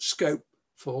huge scope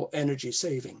for energy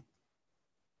saving.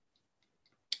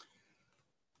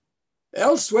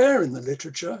 Elsewhere in the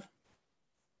literature,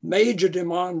 major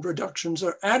demand reductions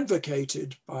are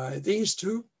advocated by these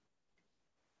two.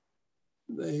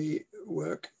 They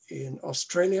work in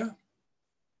Australia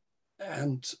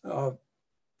and are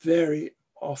very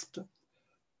often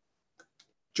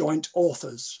joint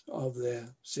authors of their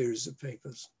series of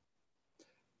papers.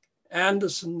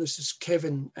 Anderson, this is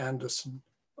Kevin Anderson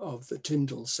of the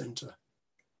Tyndall Centre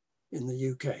in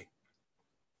the UK.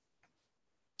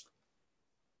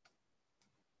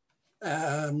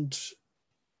 And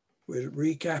we're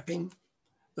recapping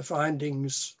the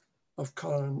findings of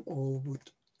Colin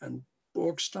Allwood and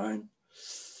Borgstein.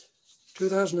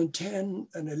 2010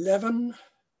 and 11,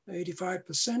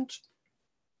 85%.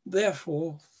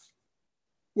 Therefore,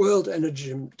 world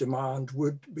energy demand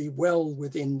would be well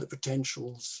within the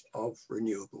potentials of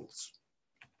renewables.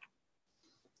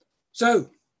 So,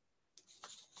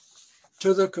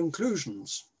 to the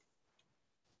conclusions.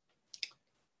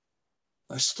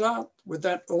 I start with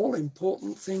that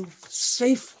all-important thing,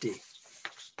 safety.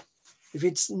 If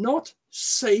it's not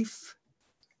safe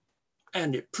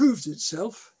and it proves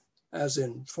itself, as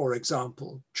in, for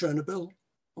example, Chernobyl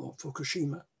or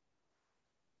Fukushima,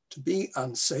 to be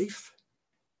unsafe,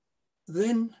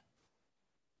 then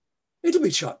it'll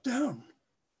be shut down,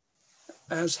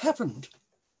 as happened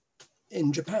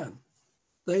in Japan.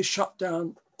 They shut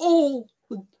down all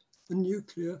the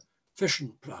nuclear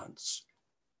fission plants.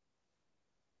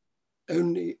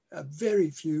 Only a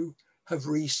very few have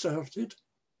restarted.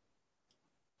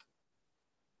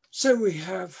 So we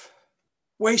have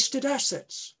wasted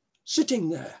assets sitting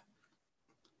there.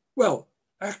 Well,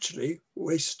 actually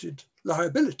wasted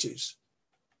liabilities,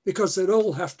 because they'd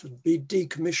all have to be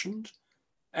decommissioned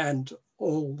and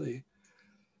all the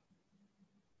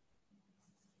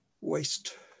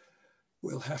waste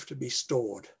will have to be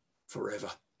stored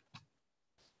forever.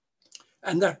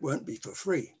 And that won't be for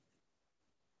free.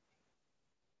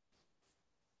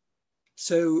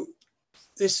 So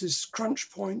this is crunch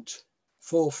point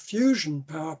for fusion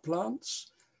power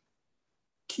plants.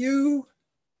 Q,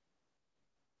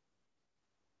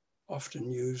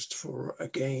 often used for a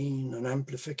gain and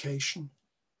amplification.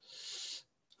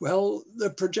 Well, the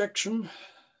projection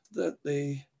that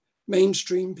the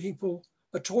mainstream people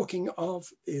are talking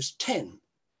of is 10,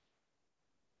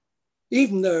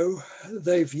 even though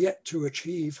they've yet to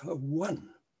achieve a 1.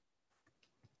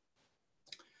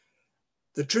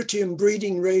 The tritium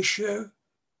breeding ratio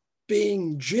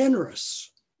being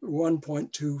generous,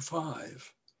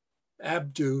 1.25.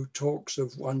 Abdu talks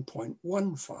of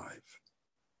 1.15.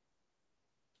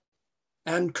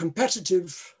 And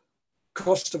competitive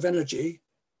cost of energy,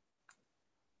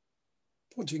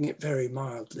 putting it very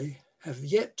mildly, have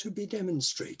yet to be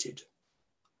demonstrated.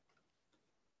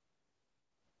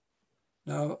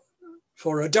 Now,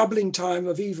 for a doubling time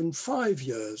of even 5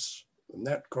 years, and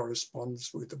that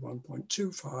corresponds with the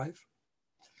 1.25,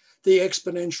 the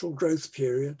exponential growth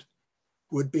period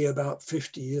would be about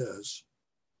 50 years.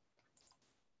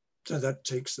 So that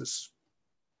takes us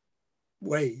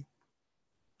way,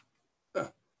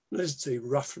 let's say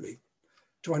roughly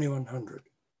 2100.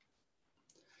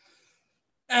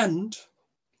 And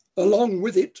along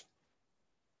with it,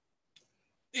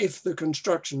 if the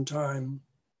construction time,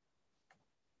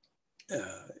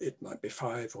 it might be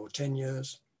 5 or 10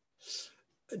 years,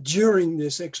 during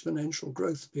this exponential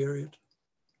growth period,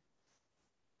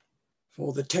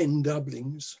 for the 10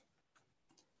 doublings,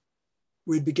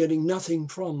 we'd be getting nothing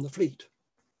from the fleet.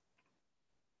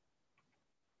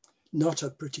 Not a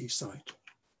pretty sight.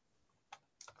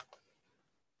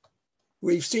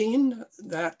 We've seen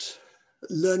that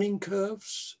learning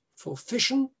curves for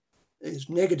fission is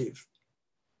negative.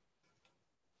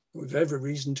 We've every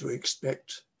reason to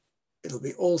expect it'll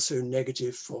be also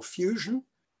negative for fusion.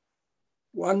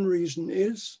 One reason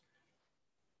is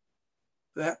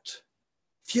that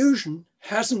fusion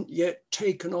hasn't yet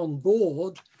taken on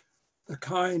board the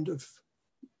kind of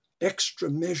extra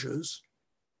measures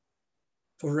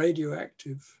for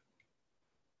radioactive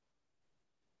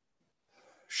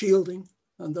shielding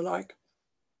and the like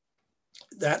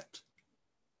that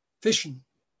fission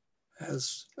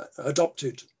has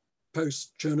adopted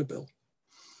post-Chernobyl.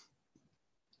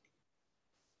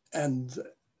 And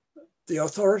the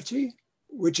authority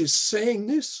which is saying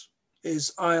this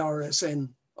is IRSN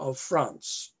of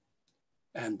France,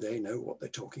 and they know what they're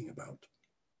talking about.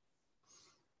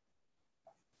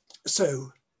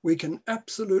 So we can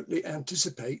absolutely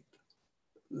anticipate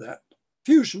that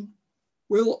fusion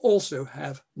will also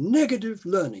have negative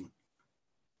learning.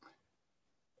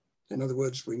 In other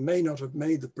words, we may not have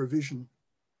made the provision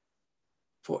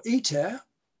for ITER,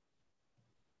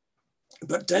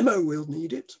 but demo will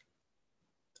need it,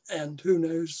 and who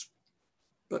knows,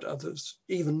 but others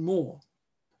even more.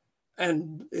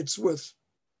 And it's worth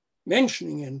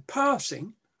mentioning in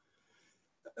passing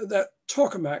that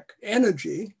tokamak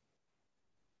energy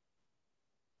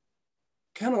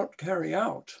cannot carry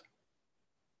out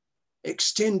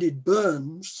extended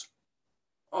burns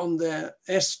on their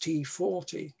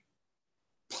ST40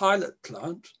 pilot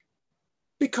plant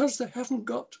because they haven't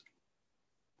got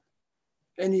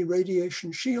any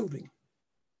radiation shielding.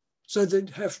 So they'd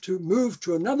have to move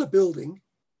to another building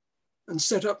and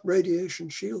set up radiation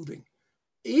shielding,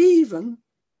 even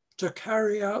to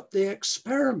carry out the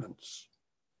experiments.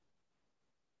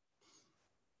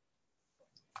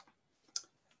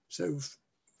 So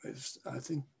I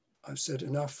think I've said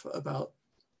enough about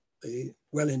the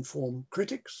well-informed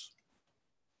critics.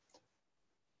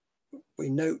 We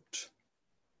note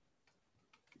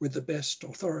with the best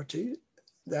authority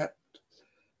that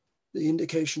the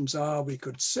indications are we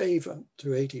could save up to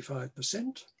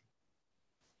 85%.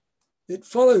 It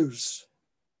follows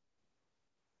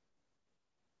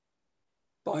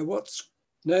by what's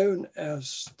known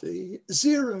as the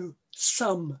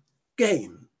zero-sum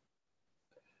game.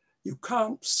 You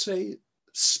can't say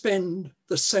spend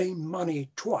the same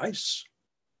money twice.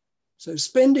 So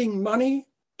spending money,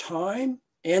 time,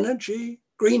 energy,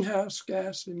 greenhouse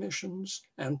gas emissions,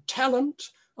 and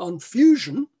talent on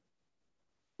fusion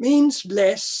means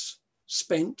less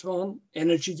spent on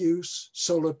energy use,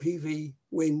 solar PV,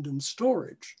 wind, and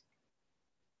storage.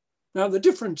 Now, the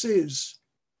difference is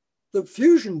that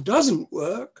fusion doesn't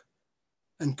work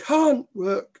and can't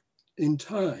work in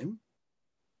time,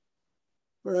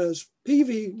 whereas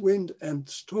PV, wind, and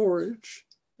storage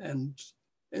and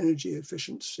energy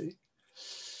efficiency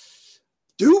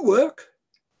do work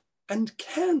and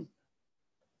can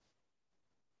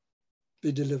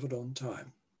be delivered on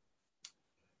time.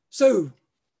 So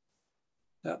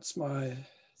that's my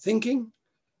thinking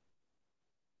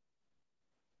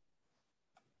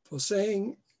for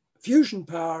saying fusion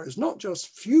power is not just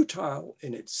futile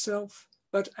in itself,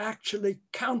 but actually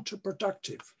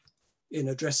counterproductive in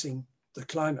addressing the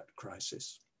climate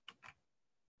crisis.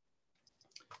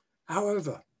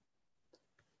 However,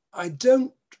 I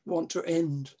don't want to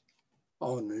end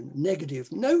on a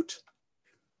negative note.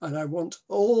 And I want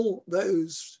all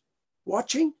those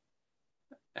watching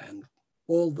and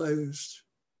all those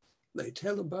they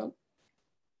tell about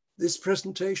this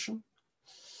presentation,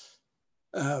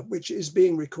 which is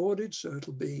being recorded, so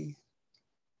it'll be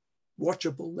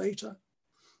watchable later,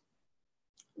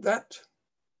 that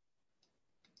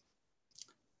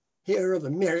here are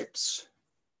the merits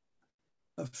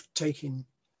of taking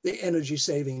the energy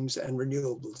savings and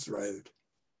renewables road.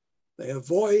 They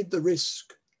avoid the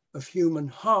risk of human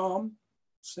harm,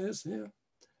 says here,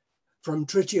 from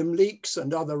tritium leaks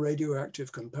and other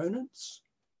radioactive components.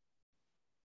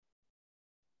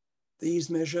 These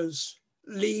measures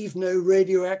leave no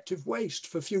radioactive waste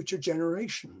for future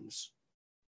generations.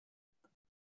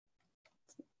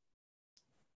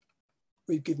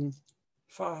 We've given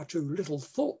far too little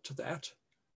thought to that.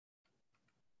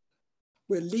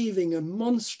 We're leaving a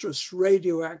monstrous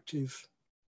radioactive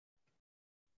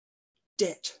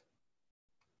debt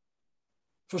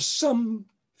for some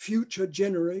future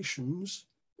generations,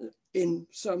 in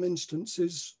some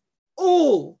instances,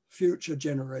 all future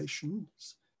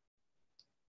generations,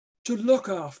 to look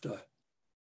after,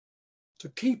 to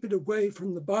keep it away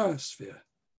from the biosphere.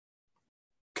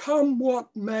 Come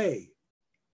what may,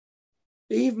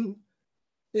 even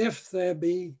if there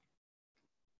be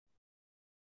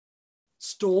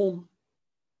storm,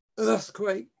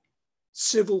 earthquake,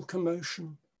 civil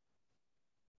commotion,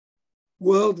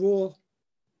 World War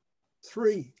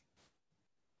III,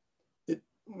 it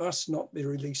must not be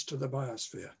released to the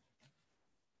biosphere.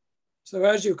 So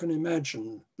as you can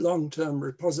imagine, long-term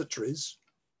repositories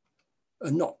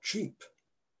are not cheap.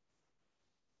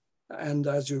 And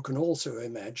as you can also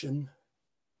imagine,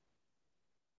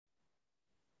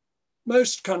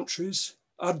 most countries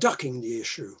are ducking the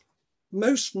issue,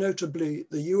 most notably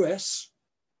the US,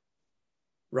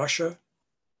 Russia,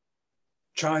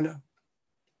 China,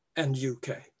 and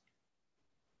UK.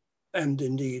 And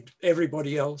indeed,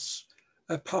 everybody else,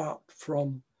 apart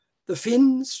from the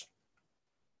Finns.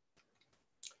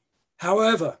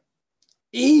 However,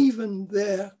 even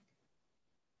their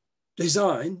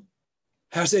design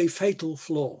has a fatal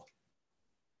flaw.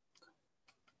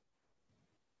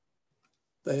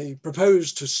 They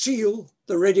propose to seal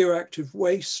the radioactive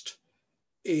waste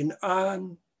in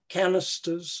iron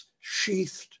canisters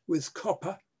sheathed with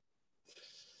copper.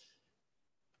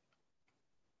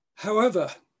 However,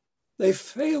 they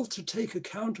fail to take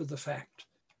account of the fact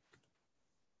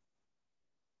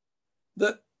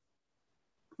that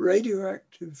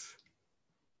radioactive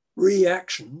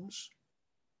reactions,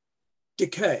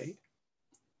 decay,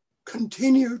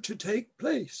 continue to take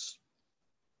place.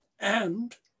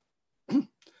 And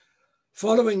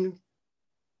following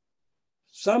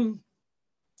some,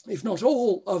 if not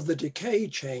all, of the decay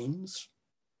chains,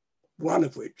 one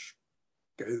of which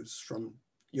goes from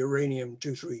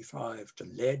uranium-235 to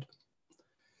lead,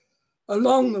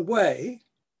 along the way,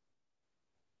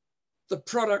 the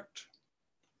product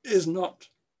is not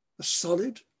a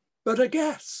solid, but a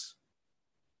gas.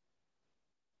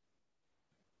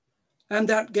 And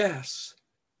that gas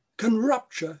can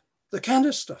rupture the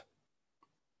canister.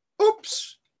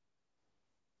 Oops.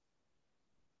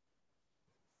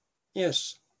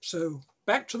 Yes, so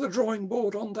back to the drawing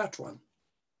board on that one.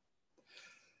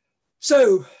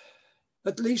 So,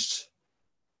 at least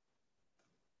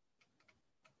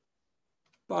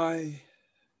by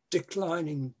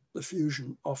declining the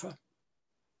fusion offer,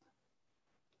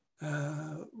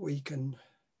 we can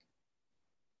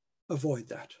avoid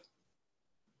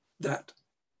that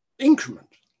increment.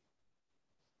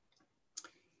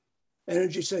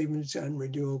 Energy savings and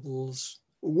renewables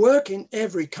work in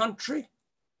every country,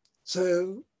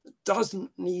 so it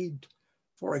doesn't need,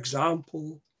 for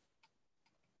example,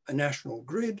 a national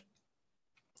grid.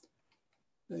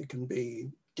 They can be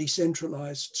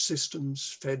decentralized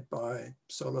systems fed by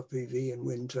solar PV and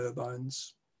wind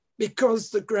turbines because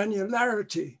the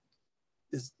granularity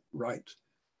is right.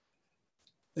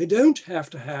 They don't have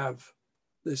to have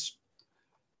this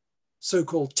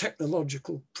so-called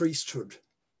technological priesthood,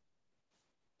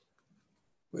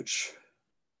 which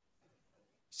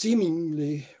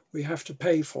seemingly we have to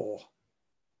pay for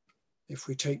if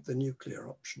we take the nuclear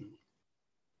option.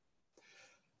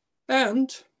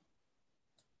 And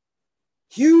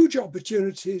huge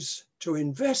opportunities to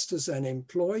investors and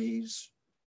employees,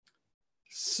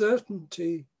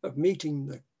 certainty of meeting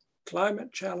the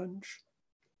climate challenge,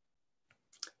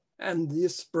 and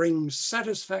this brings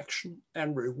satisfaction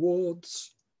and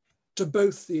rewards to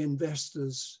both the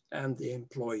investors and the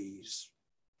employees.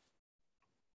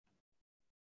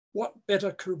 What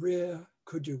better career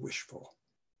could you wish for?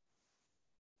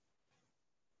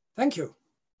 Thank you.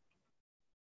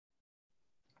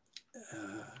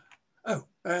 Oh,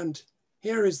 and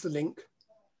here is the link.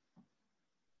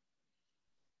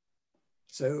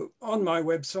 So on my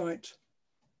website,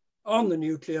 on the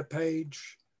nuclear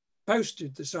page,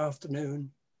 posted this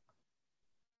afternoon,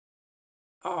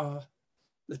 are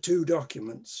the two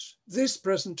documents, this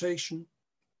presentation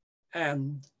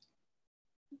and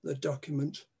the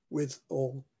document with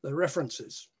all the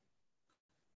references.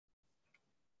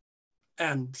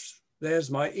 And there's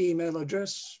my email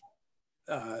address,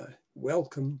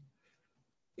 welcome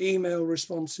email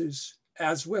responses,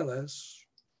 as well as,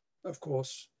 of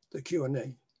course, the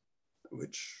Q&A,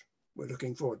 which we're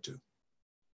looking forward to.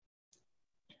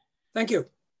 Thank you.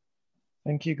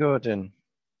 Thank you, Gordon.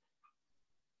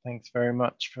 Thanks very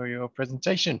much for your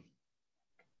presentation.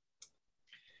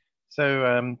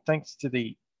 So thanks to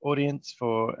the audience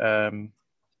for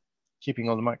keeping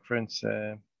all the microphones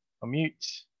on mute,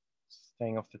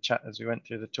 staying off the chat as we went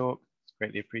through the talk. It's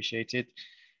greatly appreciated.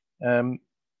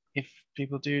 If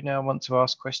people do now want to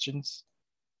ask questions,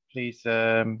 please,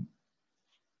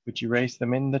 would you raise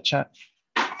them in the chat?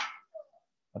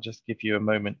 I'll just give you a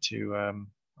moment to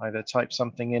either type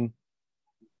something in,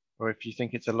 or if you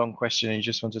think it's a long question and you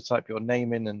just want to type your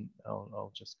name in, and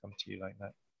I'll just come to you like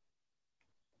that.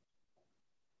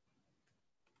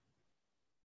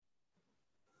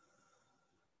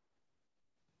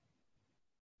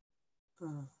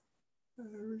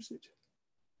 Where is it?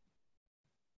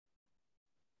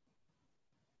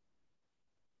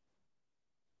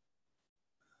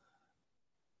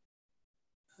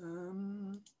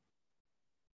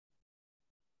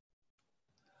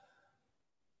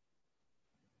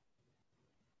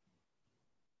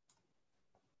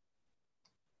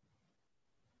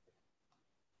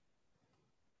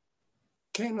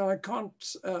 Ken, I can't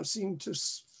seem to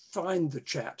find the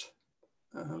chat.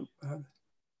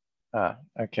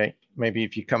 Okay. Maybe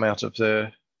if you come out of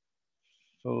the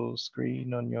full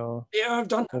screen on your I've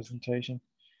done presentation.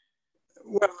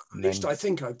 Well, at least I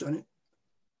think I've done it.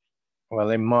 Well,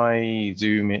 in my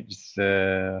Zoom, it's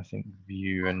I think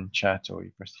view and chat, or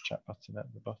you press the chat button at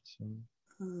the bottom.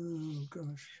 Oh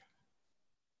gosh.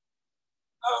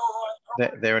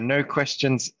 There are no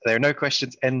questions. There are no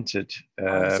questions entered.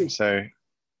 So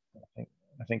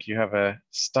I think you have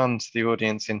stunned the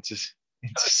audience into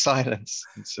silence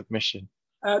and submission.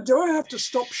 Do I have to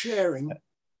stop sharing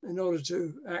in order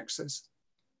to access?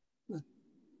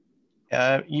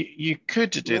 You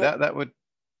could do that. That would,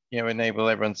 enable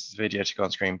everyone's video to go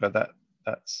on screen. But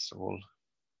that's all.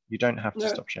 You don't have to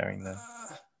stop sharing then.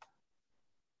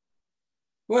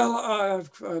 Well, I've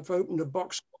opened a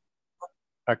box.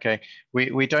 Okay,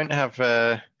 we don't have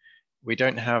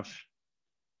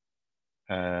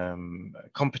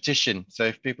competition. So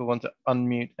if people want to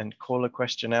unmute and call a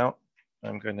question out,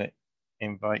 I'm going to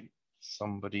invite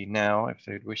somebody now. If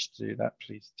they would wish to do that,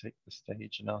 please take the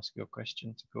stage and ask your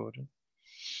question to Gordon.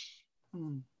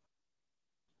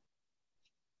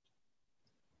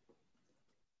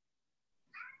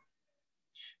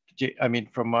 I mean,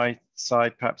 from my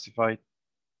side, perhaps if I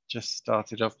just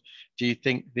started off, do you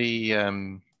think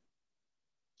it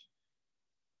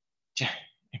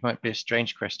might be a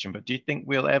strange question, but do you think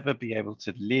we'll ever be able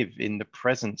to live in the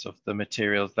presence of the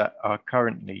materials that are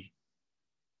currently,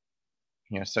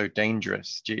 so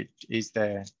dangerous? Is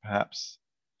there perhaps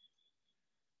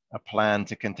a plan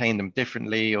to contain them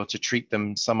differently, or to treat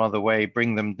them some other way,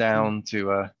 bring them down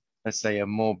to let's say, a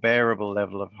more bearable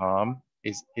level of harm?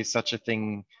 Is such a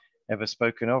thing ever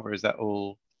spoken of, or is that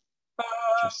all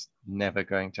just never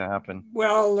going to happen?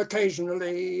 Well,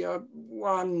 occasionally,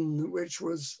 one which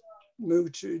was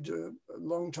mooted a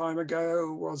long time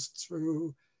ago was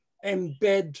to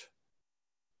embed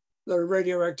the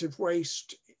radioactive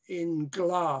waste in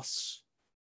glass.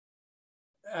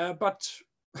 But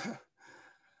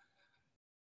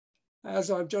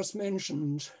as I've just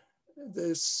mentioned,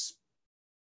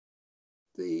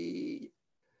 the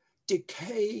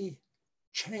decay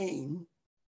chain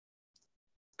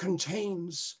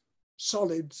contains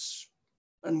solids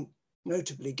and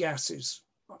notably gases.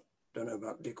 I don't know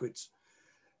about liquids.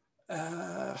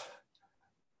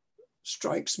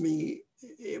 Strikes me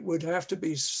it would have to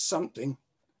be something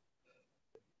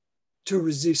to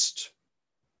resist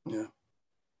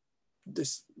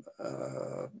this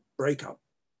breakup.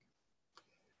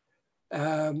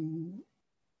 In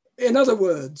other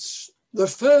words, the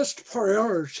first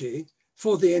priority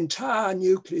for the entire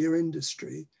nuclear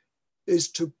industry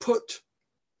is to put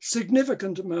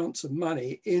significant amounts of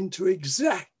money into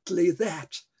exactly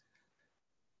that.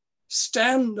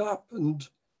 Stand up and,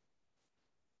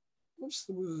 what's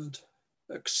the word?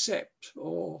 Accept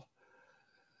or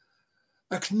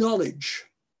acknowledge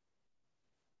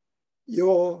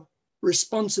your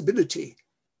responsibility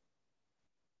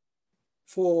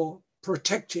for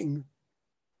protecting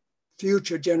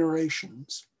future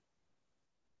generations.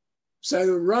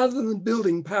 So rather than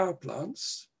building power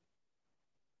plants,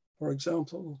 for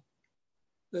example,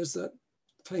 there's that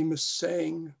famous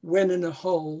saying, when in a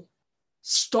hole,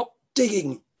 stop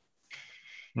digging.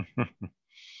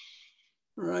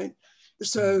 Right?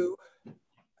 So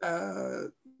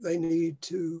they need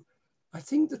to, I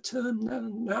think the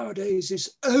term nowadays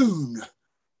is own.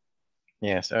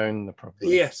 Yes, own the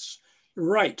problem. Yes,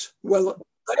 right. Well,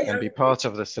 and be part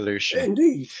of the solution.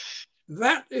 Indeed.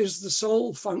 That is the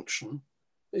sole function,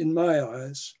 in my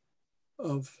eyes,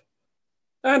 of,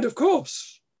 and of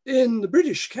course, in the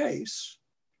British case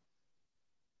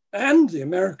and the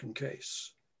American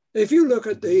case, if you look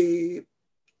at the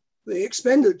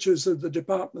expenditures of the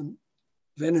Department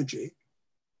of Energy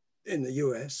in the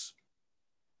US,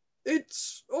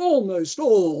 it's almost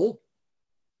all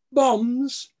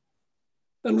bombs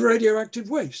and radioactive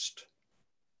waste.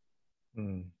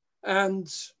 Mm.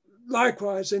 And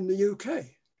likewise in the UK,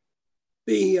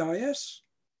 BEIS,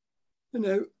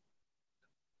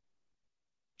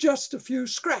 just a few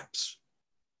scraps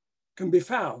can be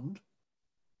found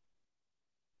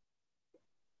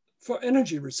for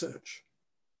energy research.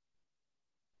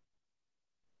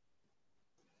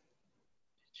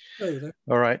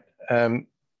 All right,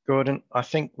 Gordon, I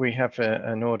think we have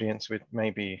an audience with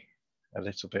maybe a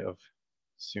little bit of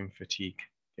Zoom fatigue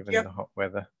given the hot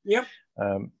weather. Yep.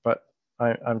 But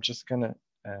I'm just going to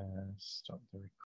stop the recording.